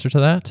better answer to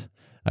that.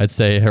 I'd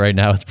say right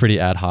now it's pretty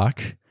ad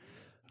hoc.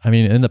 I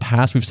mean, in the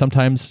past, we've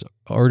sometimes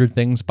ordered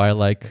things by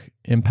like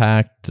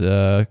impact,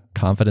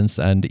 confidence,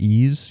 and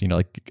ease,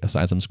 like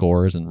assign some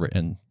scores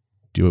and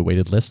do a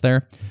weighted list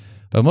there.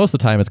 But most of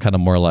the time, it's kind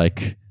of more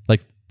like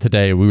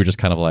today, we were just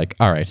kind of like,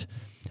 all right,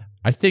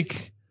 I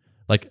think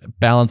like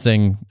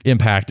balancing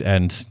impact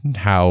and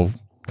how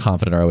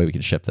confident are we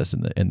can ship this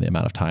in the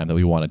amount of time that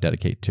we want to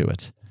dedicate to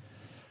it.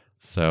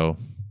 So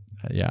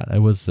yeah, it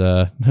was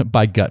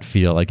by gut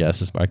feel, I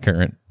guess, is my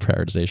current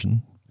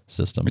prioritization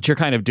system. But you're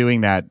kind of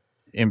doing that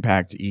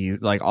impact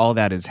ease, like all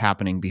that is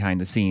happening behind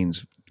the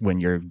scenes when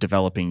you're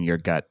developing your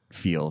gut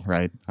feel,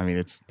 right? I mean,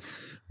 it's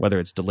whether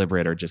it's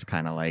deliberate or just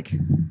kind of like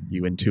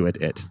you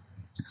intuit it.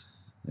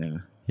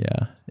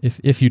 Yeah.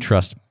 If you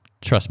trust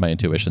my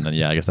intuition, then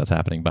yeah, I guess that's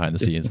happening behind the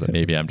scenes. But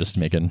maybe I'm just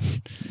making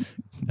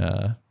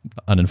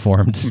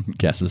uninformed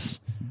guesses.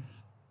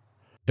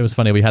 It was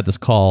funny. We had this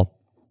call.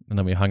 And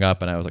then we hung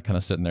up, and I was like kind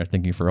of sitting there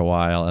thinking for a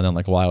while. And then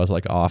like while I was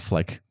like off,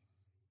 like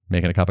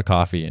making a cup of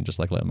coffee and just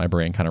like letting my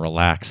brain kind of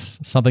relax,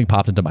 something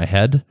popped into my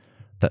head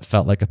that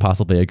felt like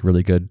possibly a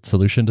really good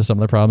solution to some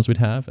of the problems we'd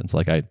have. And so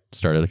like I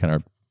started kind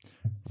of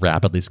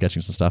rapidly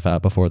sketching some stuff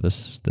out before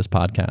this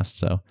podcast.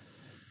 So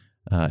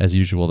as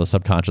usual, the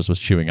subconscious was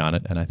chewing on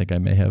it, and I think I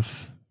may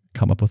have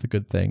come up with a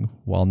good thing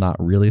while not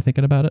really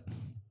thinking about it.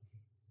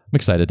 I'm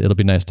excited. It'll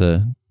be nice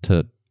to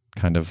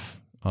kind of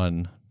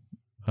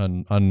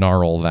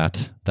unnarl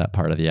that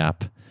part of the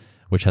app,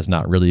 which has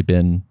not really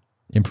been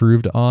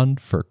improved on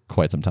for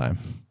quite some time.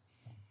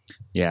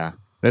 Yeah.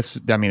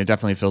 It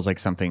definitely feels like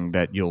something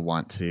that you'll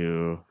want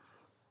to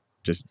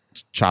just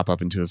chop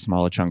up into as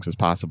small chunks as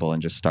possible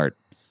and just start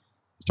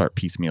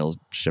piecemeal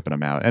shipping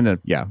them out. And then,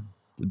 yeah,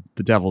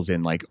 the devil's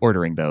in like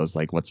ordering those,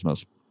 like what's the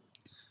most,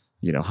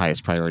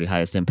 highest priority,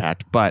 highest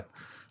impact. But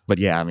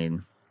yeah, I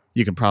mean,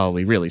 you can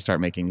probably really start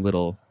making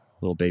little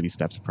baby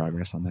steps of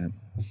progress on that.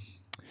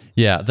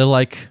 Yeah, the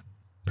like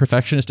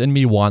perfectionist in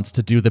me wants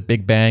to do the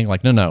big bang.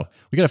 Like, no,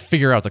 we got to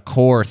figure out the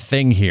core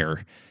thing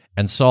here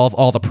and solve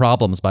all the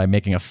problems by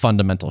making a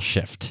fundamental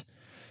shift.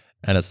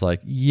 And it's like,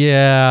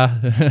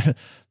 yeah,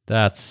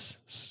 that's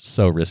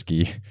so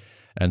risky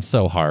and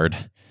so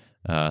hard.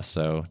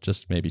 So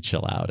just maybe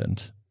chill out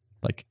and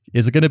like,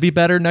 is it going to be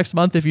better next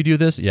month if you do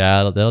this?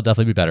 Yeah, it'll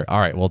definitely be better. All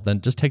right, well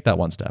then just take that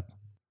one step.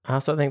 I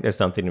also think there's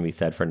something to be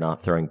said for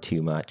not throwing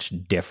too much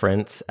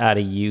difference at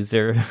a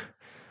user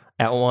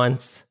at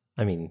once.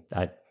 I mean,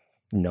 I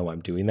know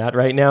I'm doing that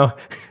right now,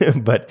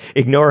 but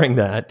ignoring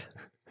that.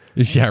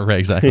 Yeah, right,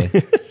 exactly.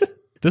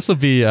 This will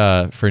be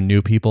for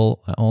new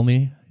people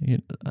only.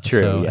 True,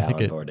 so yeah, I think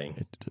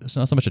onboarding. It's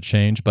not so much a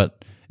change,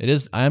 but it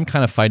is. I am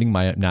kind of fighting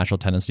my natural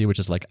tendency, which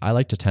is like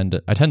I tend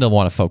to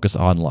want to focus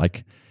on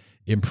like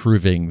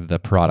improving the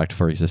product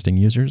for existing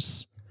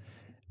users,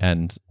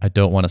 and I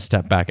don't want to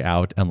step back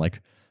out and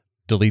like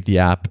delete the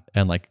app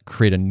and like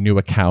create a new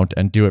account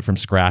and do it from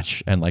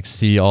scratch and like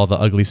see all the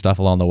ugly stuff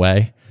along the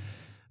way.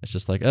 It's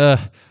just like,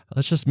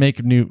 let's just make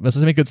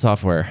good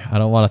software. I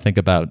don't want to think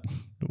about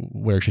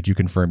where should you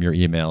confirm your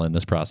email in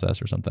this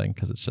process or something,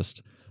 because it's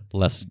just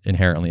less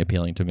inherently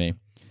appealing to me.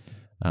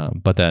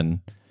 But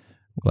then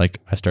like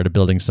I started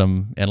building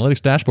some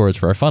analytics dashboards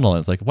for our funnel, and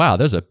it's like, wow,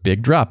 there's a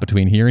big drop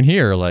between here and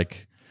here.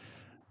 Like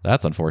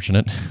that's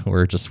unfortunate.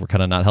 We're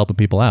kind of not helping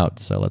people out.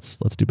 So let's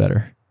do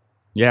better.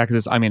 Yeah, because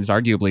it's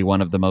arguably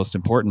one of the most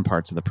important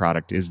parts of the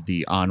product is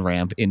the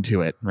on-ramp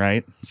into it,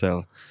 right?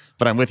 So,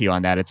 but I'm with you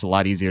on that. It's a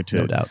lot easier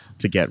to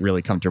get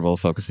really comfortable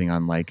focusing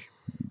on like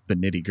the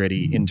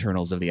nitty-gritty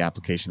internals of the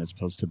application as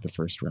opposed to the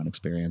first run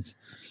experience.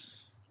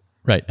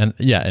 Right. And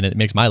yeah, and it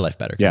makes my life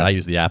better because Yeah. I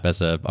use the app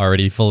as a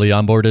already fully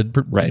onboarded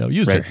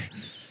user. Right.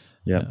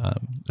 Yeah.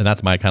 And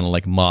that's my kind of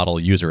like model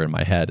user in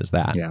my head is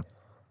that. Yeah.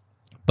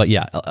 But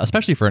yeah,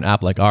 especially for an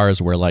app like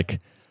ours where like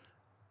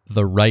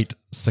the right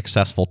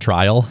successful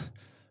trial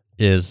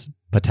is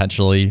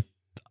potentially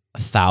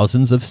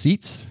thousands of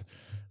seats.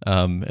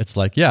 It's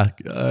like,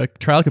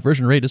 trial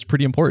conversion rate is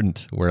pretty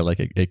important where like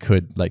it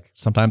could like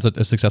sometimes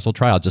a successful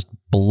trial just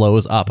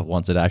blows up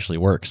once it actually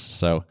works.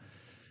 So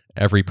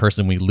every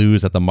person we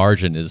lose at the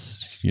margin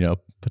is,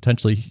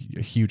 potentially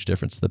a huge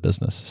difference to the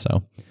business.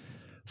 So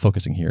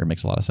focusing here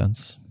makes a lot of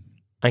sense.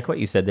 I think what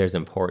you said there is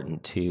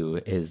important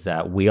too, is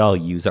that we all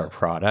use our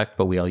product,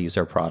 but we all use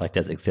our product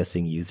as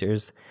existing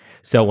users.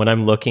 So when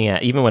I'm looking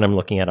at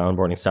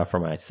onboarding stuff for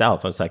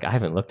myself, I was like, I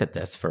haven't looked at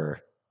this for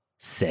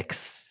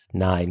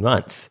 6-9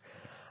 months.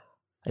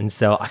 And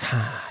so,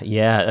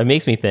 it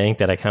makes me think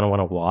that I kind of want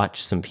to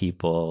watch some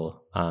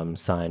people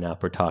sign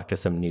up or talk to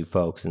some new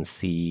folks and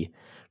see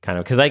kind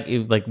of,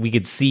 because we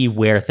could see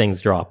where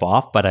things drop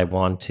off, but I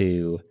want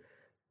to,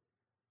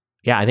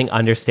 I think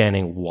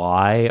understanding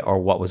why or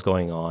what was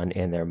going on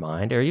in their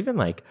mind, or even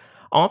like,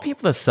 I want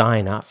people to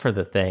sign up for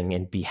the thing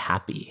and be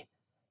happy.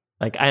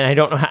 Like, I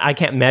don't know, I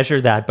can't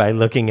measure that by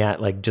looking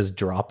at like just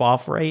drop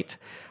off rate.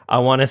 I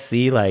want to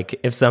see like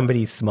if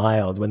somebody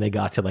smiled when they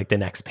got to like the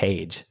next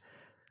page.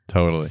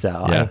 Totally. So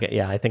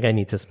I think I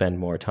need to spend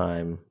more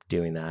time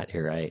doing that.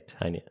 You're right.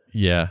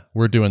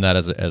 We're doing that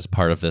as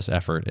part of this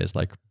effort is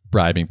like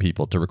bribing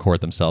people to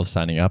record themselves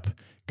signing up.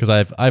 Because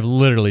I've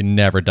literally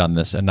never done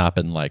this and not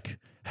been like,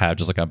 have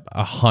just like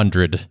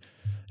 100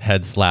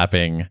 head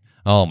slapping,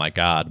 oh my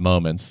God,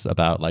 moments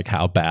about like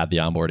how bad the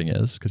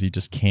onboarding is because you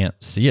just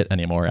can't see it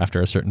anymore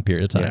after a certain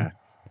period of time. Yeah.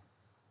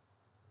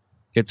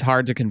 It's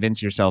hard to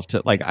convince yourself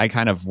to like, I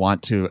kind of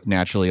want to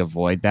naturally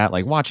avoid that.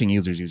 Like watching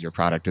users use your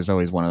product is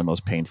always one of the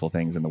most painful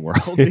things in the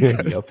world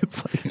because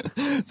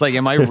it's like,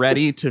 am I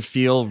ready to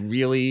feel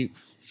really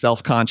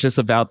self-conscious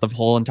about the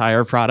whole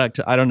entire product?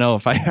 I don't know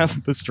if I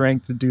have the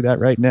strength to do that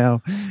right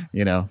now,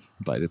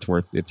 but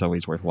it's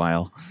always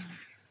worthwhile.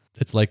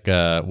 It's like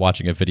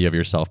watching a video of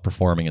yourself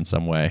performing in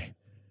some way.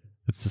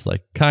 It's just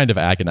like kind of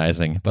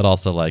agonizing, but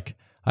also like,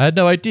 I had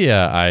no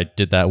idea I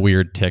did that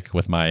weird tick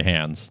with my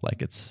hands.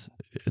 Like it's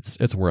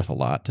worth a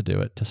lot to do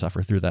it, to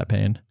suffer through that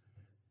pain.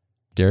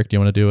 Derek, do you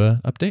want to do a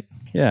update?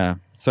 Yeah.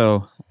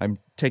 So I'm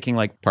taking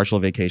like partial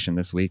vacation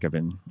this week. I've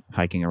been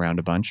hiking around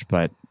a bunch,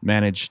 but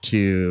managed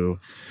to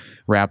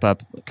wrap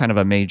up kind of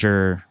a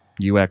major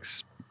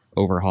UX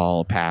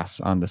overhaul pass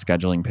on the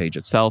scheduling page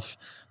itself,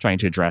 trying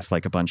to address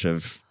like a bunch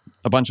of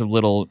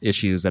little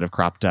issues that have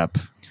cropped up.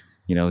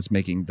 It's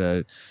making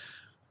the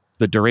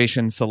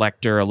duration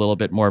selector a little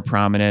bit more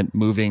prominent,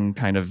 moving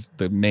kind of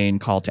the main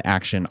call to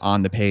action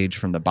on the page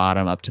from the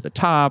bottom up to the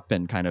top,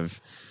 and kind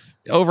of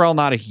overall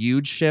not a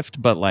huge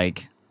shift, but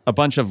like a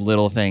bunch of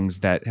little things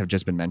that have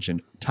just been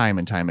mentioned time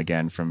and time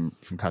again from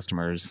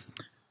customers,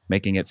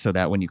 making it so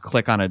that when you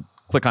click on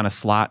a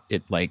slot,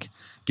 it like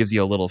gives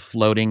you a little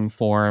floating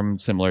form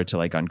similar to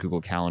like on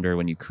Google Calendar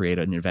when you create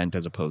an event,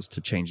 as opposed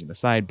to changing the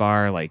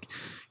sidebar, like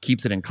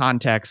keeps it in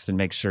context and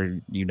makes sure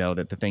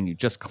that the thing you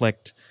just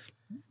clicked,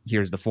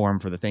 here's the form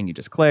for the thing you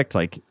just clicked.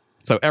 Like,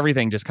 so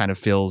everything just kind of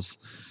feels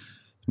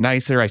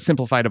nicer. I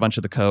simplified a bunch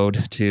of the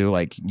code to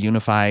like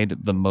unified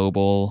the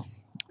mobile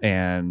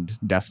and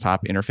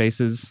desktop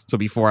interfaces. So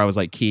before I was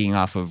like keying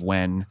off of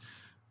when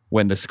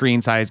the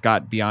screen size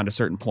got beyond a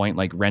certain point,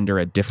 like render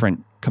a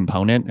different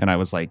component. And I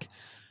was like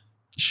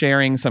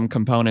sharing some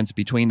components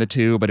between the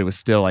two, but it was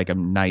still like a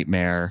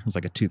nightmare. It was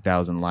like a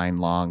 2,000 line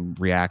long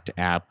React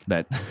app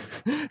that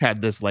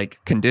had this like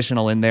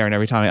conditional in there, and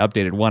every time I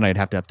updated one, I'd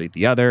have to update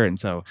the other. And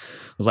so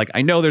I was like,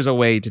 I know there's a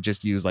way to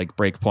just use like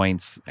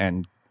breakpoints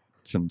and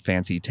some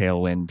fancy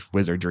Tailwind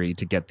wizardry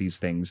to get these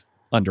things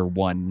under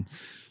one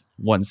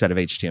set of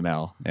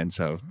HTML. And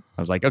so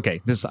I was like,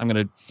 okay, I'm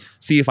going to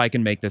see if I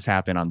can make this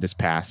happen on this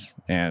pass,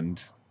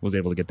 and was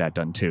able to get that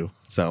done too.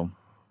 So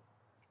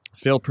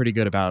feel pretty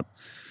good about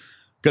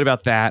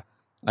that.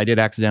 I did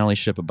accidentally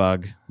ship a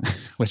bug,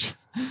 which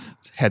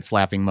it's a head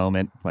slapping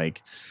moment.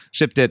 Like,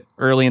 shipped it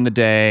early in the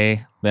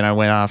day. Then I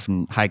went off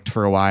and hiked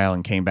for a while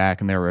and came back,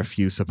 and there were a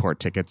few support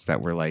tickets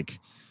that were like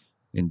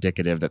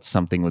indicative that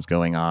something was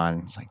going on.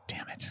 It's like,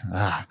 damn it.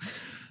 I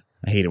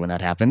hate it when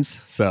that happens.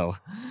 So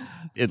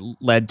it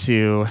led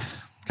to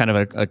kind of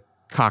a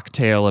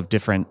cocktail of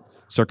different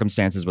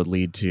circumstances would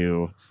lead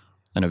to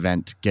an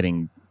event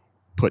getting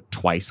put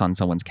twice on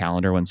someone's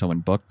calendar when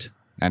someone booked.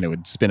 And it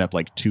would spin up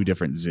like 2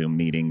 different Zoom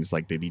meetings.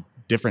 Like they'd be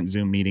different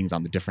Zoom meetings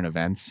on the different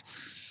events.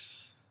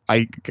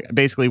 I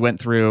basically went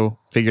through,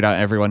 figured out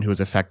everyone who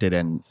was affected,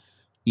 and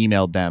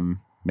emailed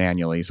them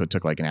manually. So it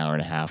took like an hour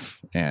and a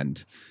half,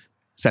 and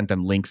sent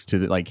them links to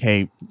like,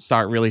 hey,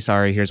 really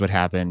sorry. Here's what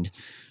happened.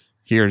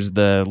 Here's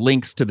the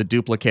links to the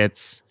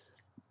duplicates.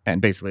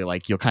 And basically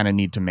like, you'll kind of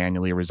need to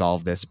manually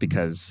resolve this,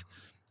 because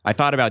I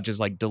thought about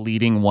just like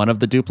deleting one of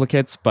the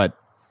duplicates, but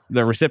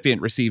the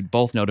recipient received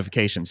both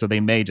notifications, so they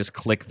may just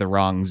click the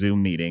wrong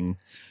Zoom meeting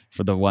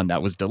for the one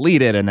that was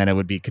deleted, and then it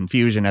would be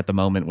confusion at the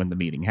moment when the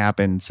meeting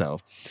happened. So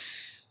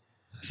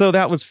So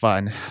that was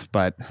fun,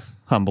 but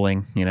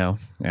humbling,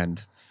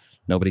 and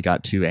nobody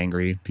got too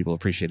angry. People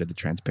appreciated the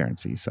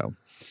transparency. So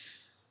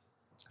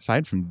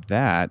aside from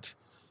that,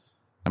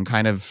 I'm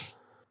kind of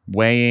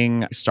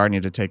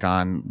starting to take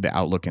on the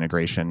Outlook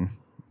integration.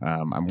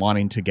 I'm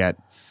wanting to get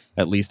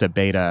at least a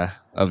beta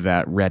of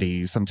that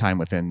ready sometime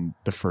within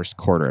the first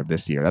quarter of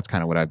this year. That's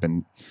kind of what I've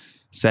been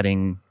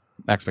setting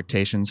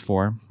expectations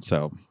for.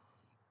 So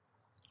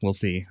we'll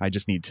see. I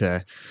just need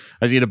to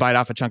bite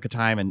off a chunk of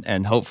time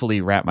and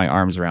hopefully wrap my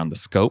arms around the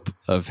scope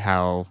of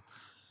how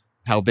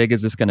big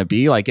is this going to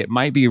be. Like, it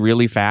might be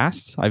really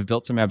fast. I've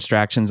built some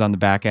abstractions on the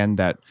back end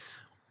that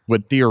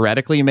would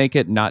theoretically make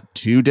it not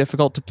too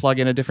difficult to plug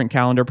in a different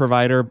calendar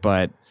provider,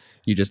 but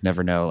you just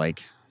never know.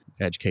 Like,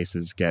 edge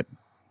cases get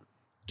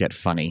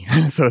funny.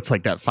 So it's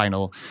like that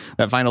final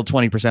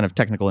 20% of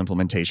technical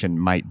implementation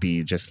might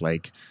be just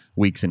like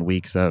weeks and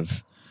weeks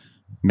of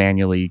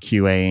manually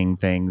QAing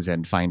things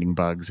and finding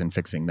bugs and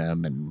fixing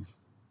them and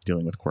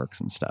dealing with quirks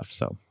and stuff.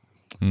 So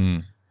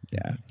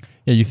yeah,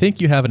 you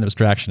think you have an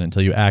abstraction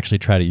until you actually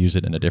try to use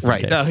it in a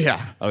different case.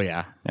 Oh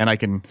yeah. And I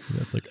can,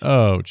 it's like,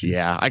 oh geez.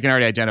 Yeah, I can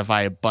already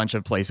identify a bunch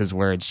of places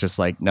where it's just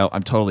like, no,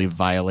 I'm totally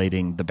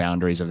violating the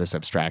boundaries of this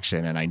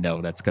abstraction, and I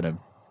know that's gonna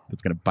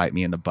bite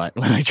me in the butt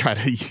when I try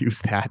to use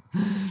that.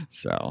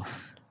 So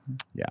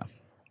yeah.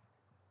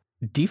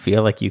 Do you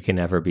feel like you can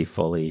ever be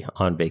fully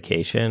on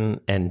vacation?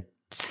 And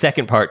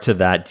second part to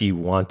that, do you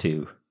want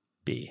to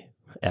be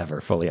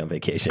ever fully on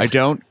vacation? I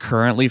don't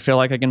currently feel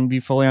like I can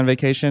be fully on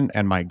vacation,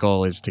 and my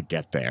goal is to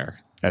get there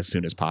as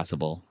soon as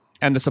possible.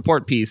 And the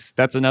support piece,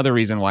 that's another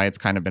reason why it's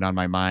kind of been on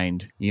my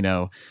mind.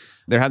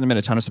 There hasn't been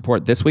a ton of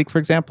support this week, for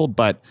example,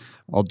 but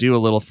I'll do a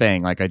little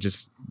thing. Like, I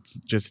just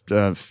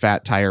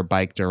fat tire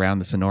biked around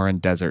the Sonoran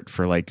Desert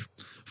for like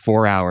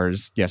 4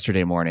 hours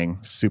yesterday morning.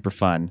 Super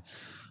fun.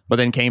 But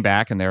then came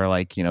back and there were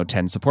like,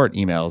 10 support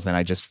emails. And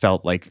I just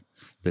felt like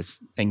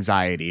this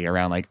anxiety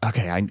around like,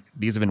 okay,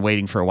 these have been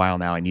waiting for a while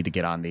now. I need to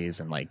get on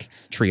these and like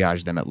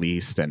triage them at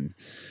least. And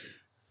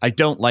I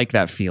don't like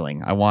that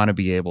feeling. I want to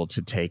be able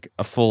to take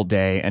a full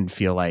day and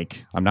feel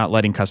like I'm not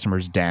letting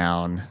customers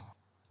down.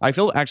 I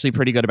feel actually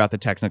pretty good about the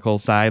technical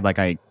side. Like,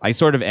 I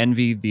sort of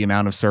envy the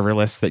amount of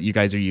serverless that you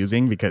guys are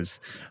using, because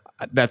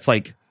that's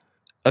like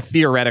a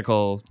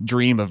theoretical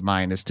dream of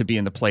mine, is to be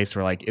in the place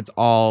where like it's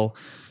all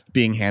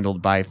being handled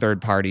by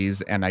third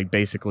parties and I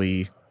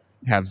basically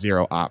have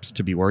zero ops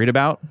to be worried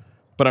about.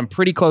 But I'm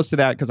pretty close to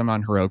that because I'm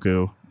on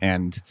Heroku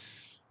and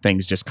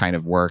things just kind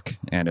of work.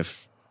 And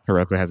if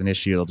Heroku has an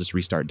issue, they'll just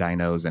restart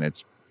dynos and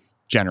it's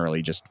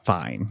generally just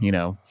fine,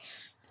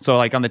 So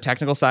like on the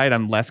technical side,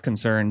 I'm less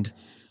concerned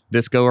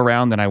this go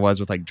around than I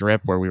was with like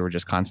Drip, where we were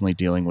just constantly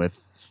dealing with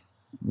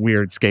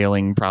weird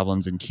scaling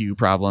problems and queue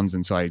problems.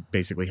 And so I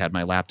basically had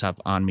my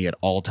laptop on me at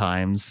all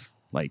times,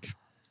 like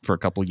for a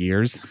couple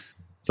years.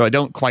 So I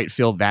don't quite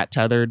feel that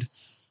tethered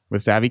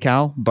with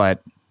SavvyCal,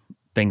 but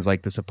things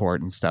like the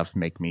support and stuff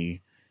make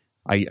me,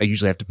 I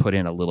usually have to put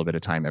in a little bit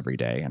of time every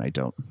day, and I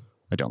don't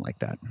like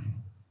that.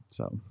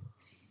 So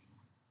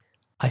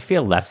I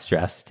feel less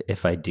stressed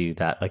if I do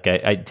that. Like,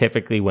 I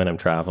typically, when I'm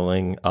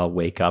traveling, I'll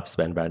wake up,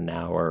 spend about an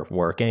hour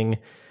working,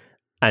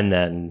 and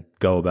then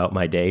go about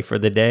my day for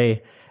the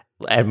day.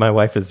 And my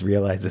wife has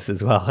realized this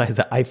as well.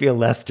 I feel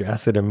less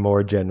stressed and I'm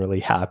more generally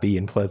happy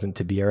and pleasant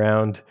to be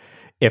around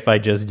if I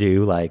just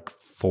do like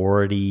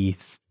 40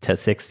 to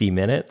 60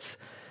 minutes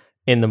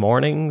in the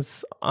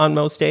mornings on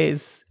most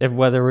days,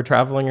 whether we're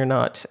traveling or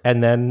not.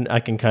 And then I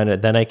can kind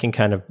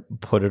of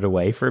put it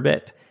away for a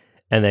bit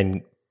and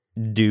then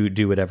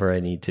do whatever I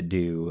need to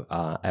do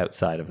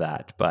outside of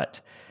that. But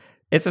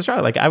it's a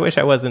struggle. Like, I wish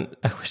I wasn't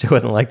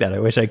like that. I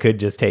wish I could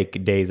just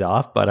take days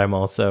off, but I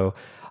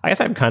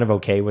guess I'm kind of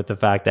okay with the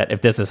fact that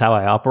if this is how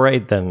I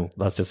operate, then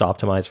let's just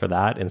optimize for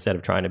that instead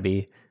of trying to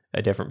be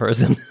a different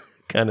person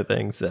kind of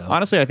thing. So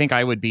honestly, I think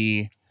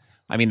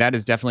that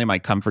is definitely my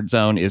comfort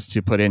zone, is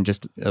to put in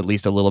just at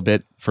least a little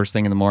bit first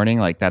thing in the morning.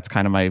 Like, that's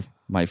kind of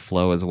my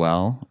flow as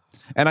well.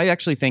 And I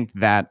actually think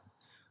that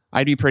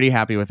I'd be pretty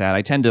happy with that.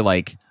 I tend to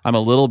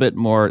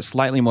I'm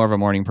slightly more of a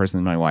morning person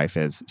than my wife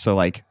is. So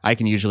like, I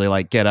can usually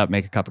like get up,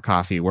 make a cup of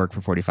coffee, work for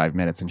 45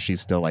 minutes, and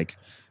she's still like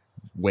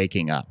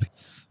waking up.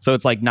 So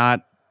it's like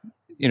not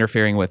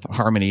interfering with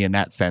harmony in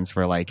that sense,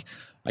 where like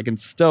I can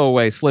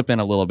slip in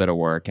a little bit of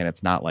work and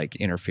it's not like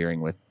interfering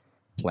with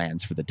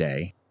plans for the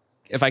day.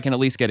 If I can at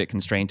least get it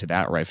constrained to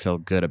that, where I feel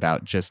good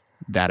about just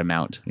that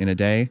amount in a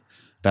day,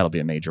 that'll be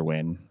a major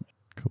win.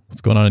 Cool.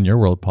 What's going on in your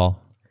world,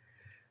 Paul?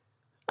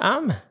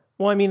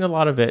 Well, I mean, a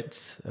lot of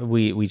it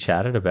we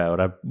chatted about.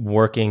 I'm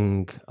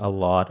working a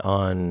lot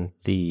on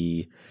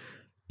the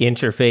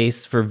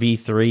interface for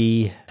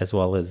V3, as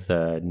well as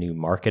the new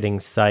marketing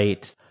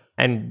site.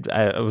 And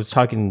I was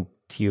talking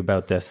to you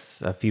about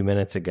this a few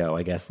minutes ago,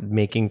 I guess,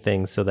 making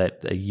things so that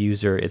a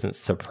user isn't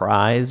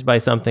surprised by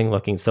something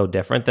looking so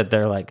different that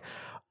they're like,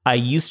 I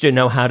used to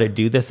know how to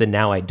do this and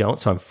now I don't,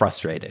 so I'm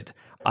frustrated.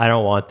 I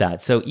don't want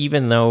that. So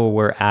even though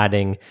we're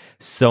adding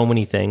so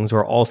many things,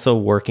 we're also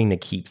working to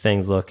keep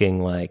things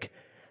looking like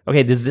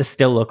okay, does this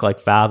still look like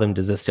Fathom?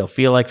 Does this still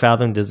feel like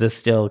Fathom? Does this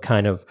still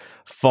kind of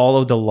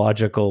follow the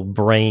logical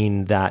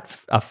brain that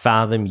a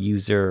Fathom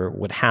user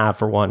would have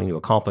for wanting to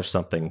accomplish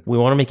something? We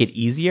want to make it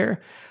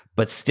easier,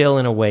 but still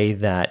in a way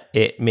that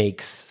it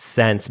makes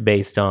sense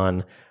based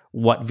on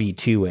what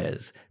V2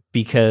 is.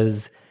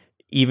 Because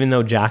even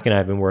though Jack and I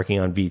have been working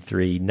on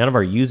V3, none of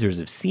our users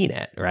have seen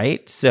it,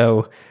 right?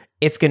 So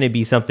it's going to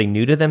be something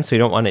new to them. So we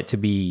don't want it to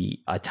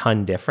be a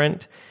ton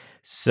different.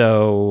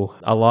 So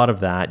a lot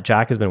of that,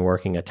 Jack has been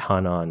working a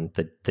ton on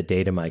the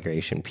data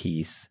migration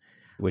piece,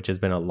 which has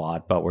been a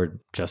lot, but we're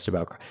just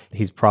about,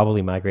 he's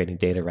probably migrating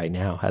data right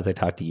now as I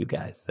talk to you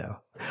guys. So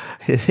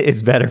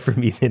it's better for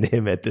me than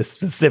him at this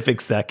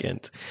specific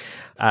second.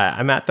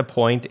 I'm at the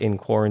point in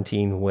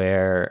quarantine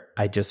where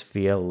I just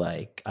feel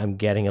like I'm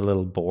getting a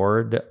little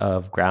bored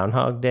of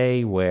Groundhog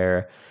Day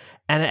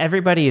and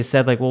everybody has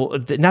said like, well,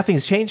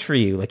 nothing's changed for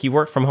you. Like you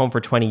worked from home for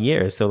 20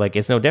 years. So like,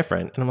 it's no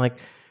different. And I'm like,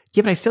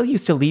 yeah, but I still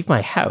used to leave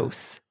my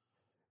house.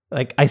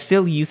 Like I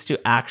still used to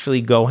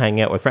actually go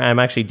hang out with friends. I'm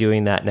actually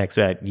doing that next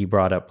week. You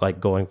brought up like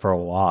going for a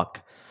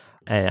walk,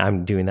 and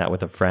I'm doing that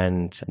with a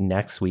friend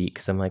next week.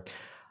 So I'm like,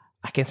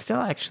 I can still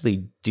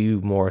actually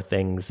do more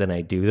things than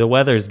I do. The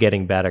weather's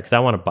getting better because I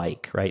want to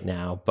bike right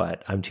now,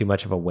 but I'm too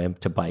much of a wimp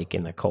to bike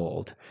in the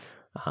cold.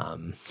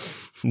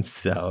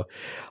 So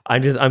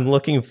I'm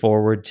looking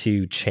forward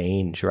to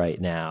change right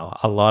now.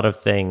 A lot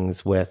of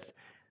things with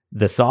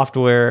the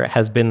software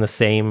has been the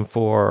same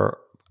for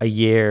a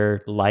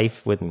year.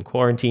 Life within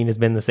quarantine has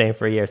been the same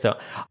for a year. So,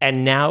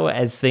 and now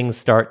as things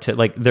start to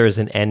like, there's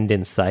an end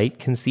in sight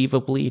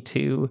conceivably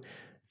to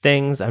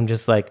things. I'm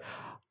just like,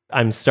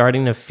 I'm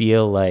starting to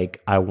feel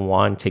like I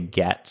want to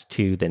get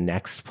to the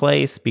next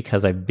place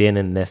because I've been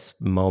in this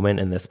moment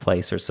in this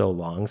place for so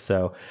long.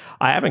 So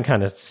I have been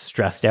kind of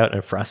stressed out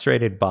and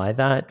frustrated by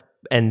that.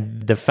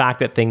 And the fact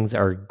that things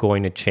are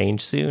going to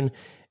change soon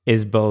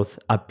is both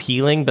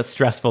appealing but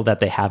stressful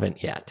that they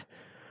haven't yet.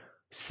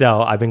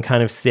 So I've been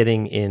kind of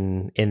sitting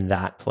in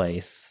that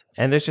place.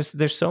 And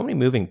there's so many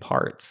moving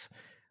parts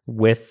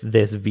with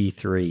this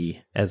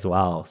V3 as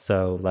well.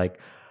 So like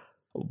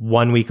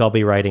 1 week I'll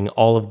be writing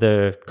all of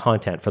the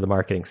content for the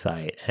marketing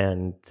site,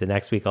 and the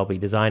next week I'll be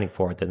designing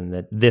for it,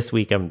 and this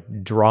week I'm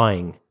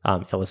drawing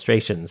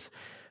illustrations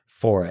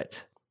for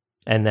it.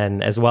 And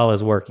then as well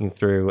as working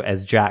through,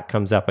 as Jack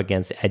comes up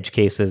against edge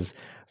cases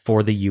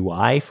for the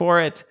UI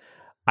for it,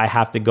 I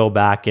have to go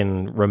back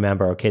and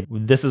remember, okay,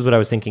 this is what I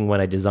was thinking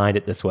when I designed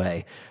it this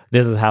way.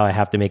 This is how I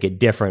have to make it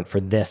different for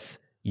this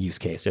use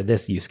case or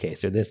this use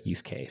case or this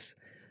use case.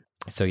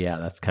 So yeah,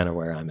 that's kind of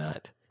where I'm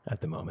at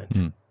the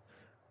moment.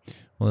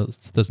 Well,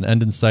 there's an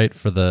end in sight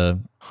for the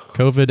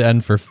COVID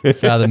and for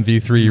Fathom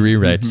V3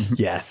 rewrite.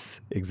 Yes,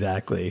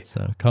 exactly.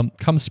 So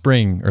come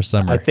spring or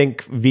summer. I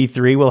think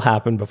V3 will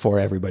happen before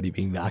everybody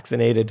being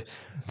vaccinated.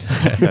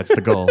 That's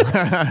the goal.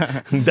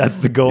 That's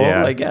the goal,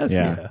 Yeah, I guess.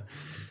 yeah.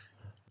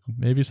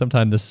 Maybe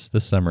sometime this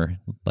summer,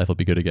 life will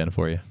be good again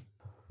for you.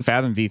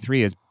 Fathom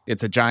V3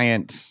 it's a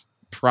giant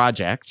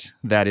project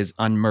that is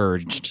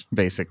unmerged,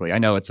 basically. I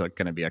know it's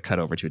going to be a cut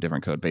over to a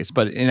different code base,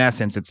 but in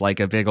essence, it's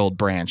like a big old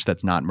branch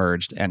that's not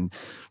merged. And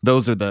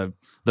those are the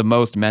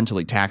most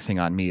mentally taxing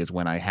on me is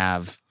when I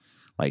have,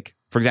 like,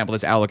 for example,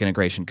 this Outlook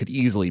integration could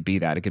easily be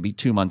that. It could be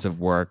 2 months of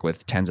work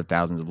with tens of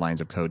thousands of lines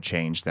of code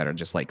changed that are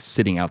just like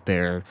sitting out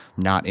there,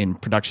 not in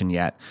production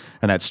yet.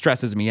 And that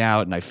stresses me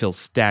out and I feel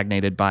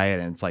stagnated by it.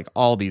 And it's like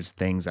all these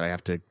things that I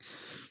have to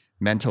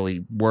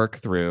mentally work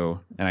through.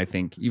 And I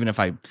think even if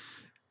I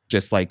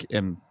just like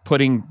am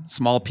putting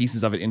small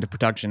pieces of it into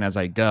production as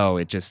I go,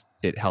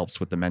 it helps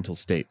with the mental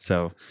state.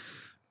 So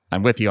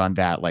I'm with you on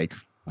that. Like,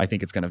 I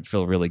think it's going to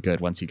feel really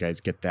good once you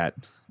guys get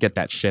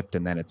that shipped,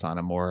 and then it's on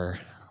a more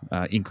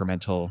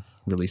incremental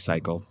release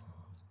cycle.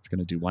 It's going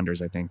to do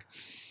wonders, I think.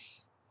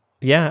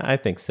 Yeah, I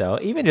think so.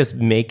 Even just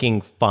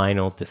making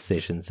final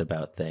decisions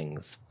about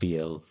things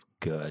feels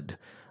good.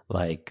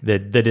 Like the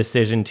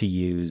decision to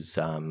use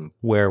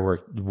where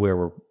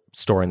we're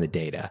storing the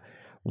data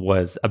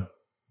was a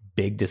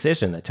big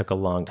decision that took a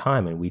long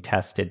time, and we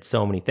tested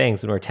so many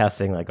things, and we're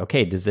testing like,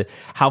 okay,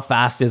 how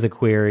fast is a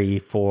query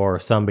for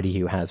somebody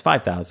who has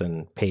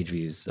 5,000 page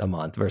views a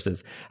month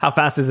versus how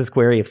fast is this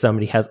query if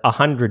somebody has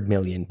 100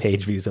 million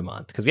page views a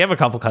month? Because we have a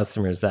couple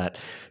customers that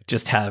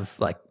just have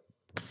like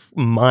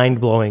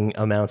mind-blowing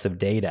amounts of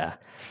data,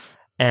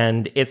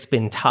 and it's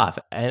been tough.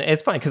 And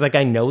it's fine because like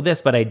I know this,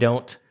 but I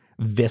don't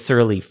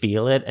viscerally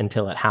feel it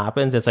until it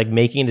happens. It's like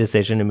making a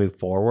decision to move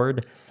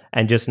forward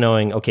and just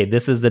knowing, okay,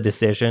 this is the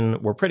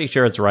decision. We're pretty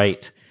sure it's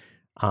right.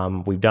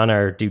 We've done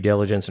our due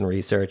diligence and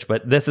research,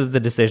 but this is the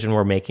decision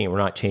we're making. We're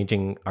not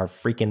changing our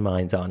freaking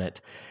minds on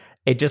it.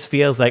 It just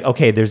feels like,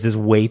 okay, there's this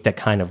weight that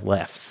kind of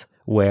lifts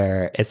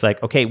where it's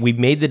like, okay, we've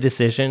made the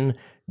decision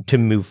to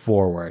move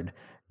forward.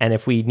 And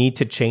if we need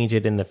to change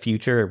it in the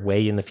future,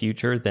 way in the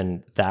future,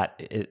 then that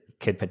it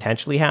could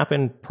potentially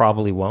happen,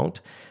 probably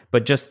won't.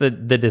 But just the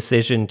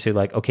decision to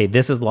like, okay,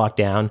 this is locked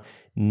down.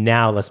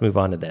 Now let's move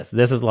on to this.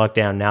 This is locked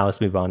down. Now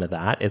let's move on to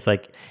that. It's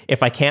like,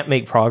 if I can't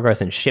make progress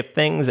and ship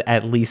things,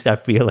 at least I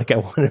feel like I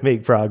want to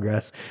make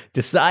progress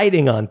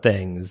deciding on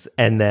things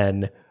and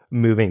then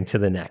moving to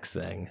the next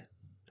thing.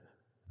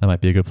 That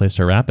might be a good place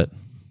to wrap it.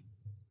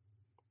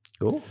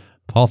 Cool.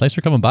 Paul, thanks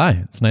for coming by.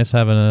 It's nice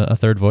having a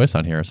third voice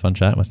on here. It's fun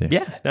chatting with you.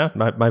 Yeah, no,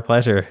 my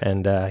pleasure.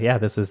 And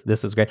this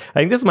was great. I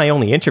think this is my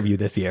only interview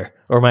this year,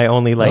 or my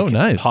only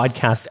nice.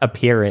 podcast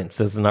appearance.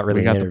 This is not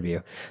really an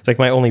interview. It's like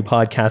my only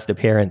podcast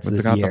appearance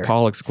this year. We got the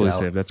Paul exclusive.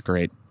 So. That's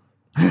great.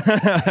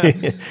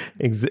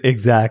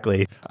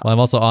 Exactly. Well, I'm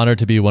also honored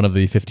to be one of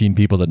the 15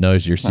 people that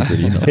knows your secret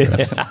email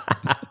address.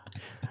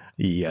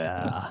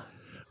 Yeah.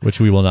 Which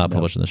we will not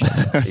publish in the show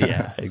notes.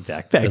 Yeah,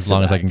 exactly. Thanks as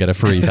long as I can get a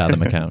free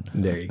Fathom account.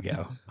 There you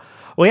go.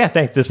 Well, yeah,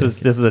 thanks. This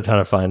was a ton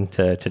of fun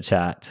to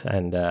chat,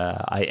 and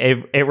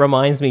it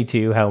reminds me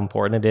too how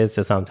important it is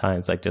to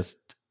sometimes like just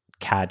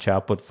catch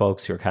up with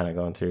folks who are kind of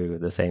going through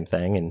the same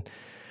thing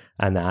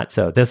and that.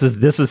 So this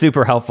was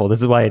super helpful.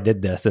 This is why I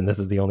did this, and this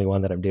is the only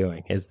one that I'm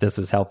doing. This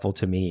was helpful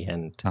to me,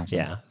 and awesome.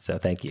 Yeah. So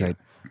thank you. Great.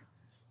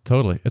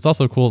 Totally. It's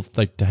also cool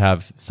like to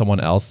have someone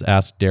else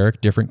ask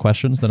Derek different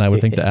questions than I would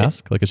think to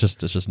ask. Like it's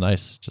just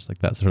nice, just like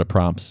that sort of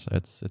prompts.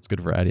 It's good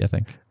variety, I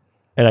think.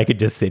 And I could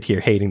just sit here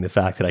hating the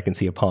fact that I can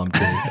see a palm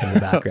tree in the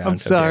background. I'm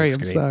sorry.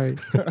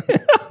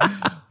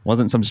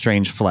 Wasn't some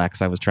strange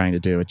flex I was trying to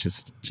do. It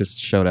just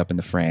showed up in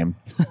the frame.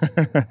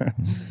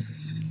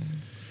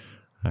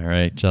 All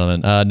right,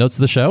 gentlemen. Notes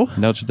of the show?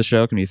 Notes of the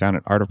show can be found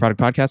at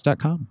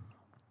artofproductpodcast.com.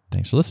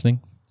 Thanks for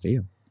listening. See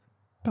you.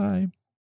 Bye.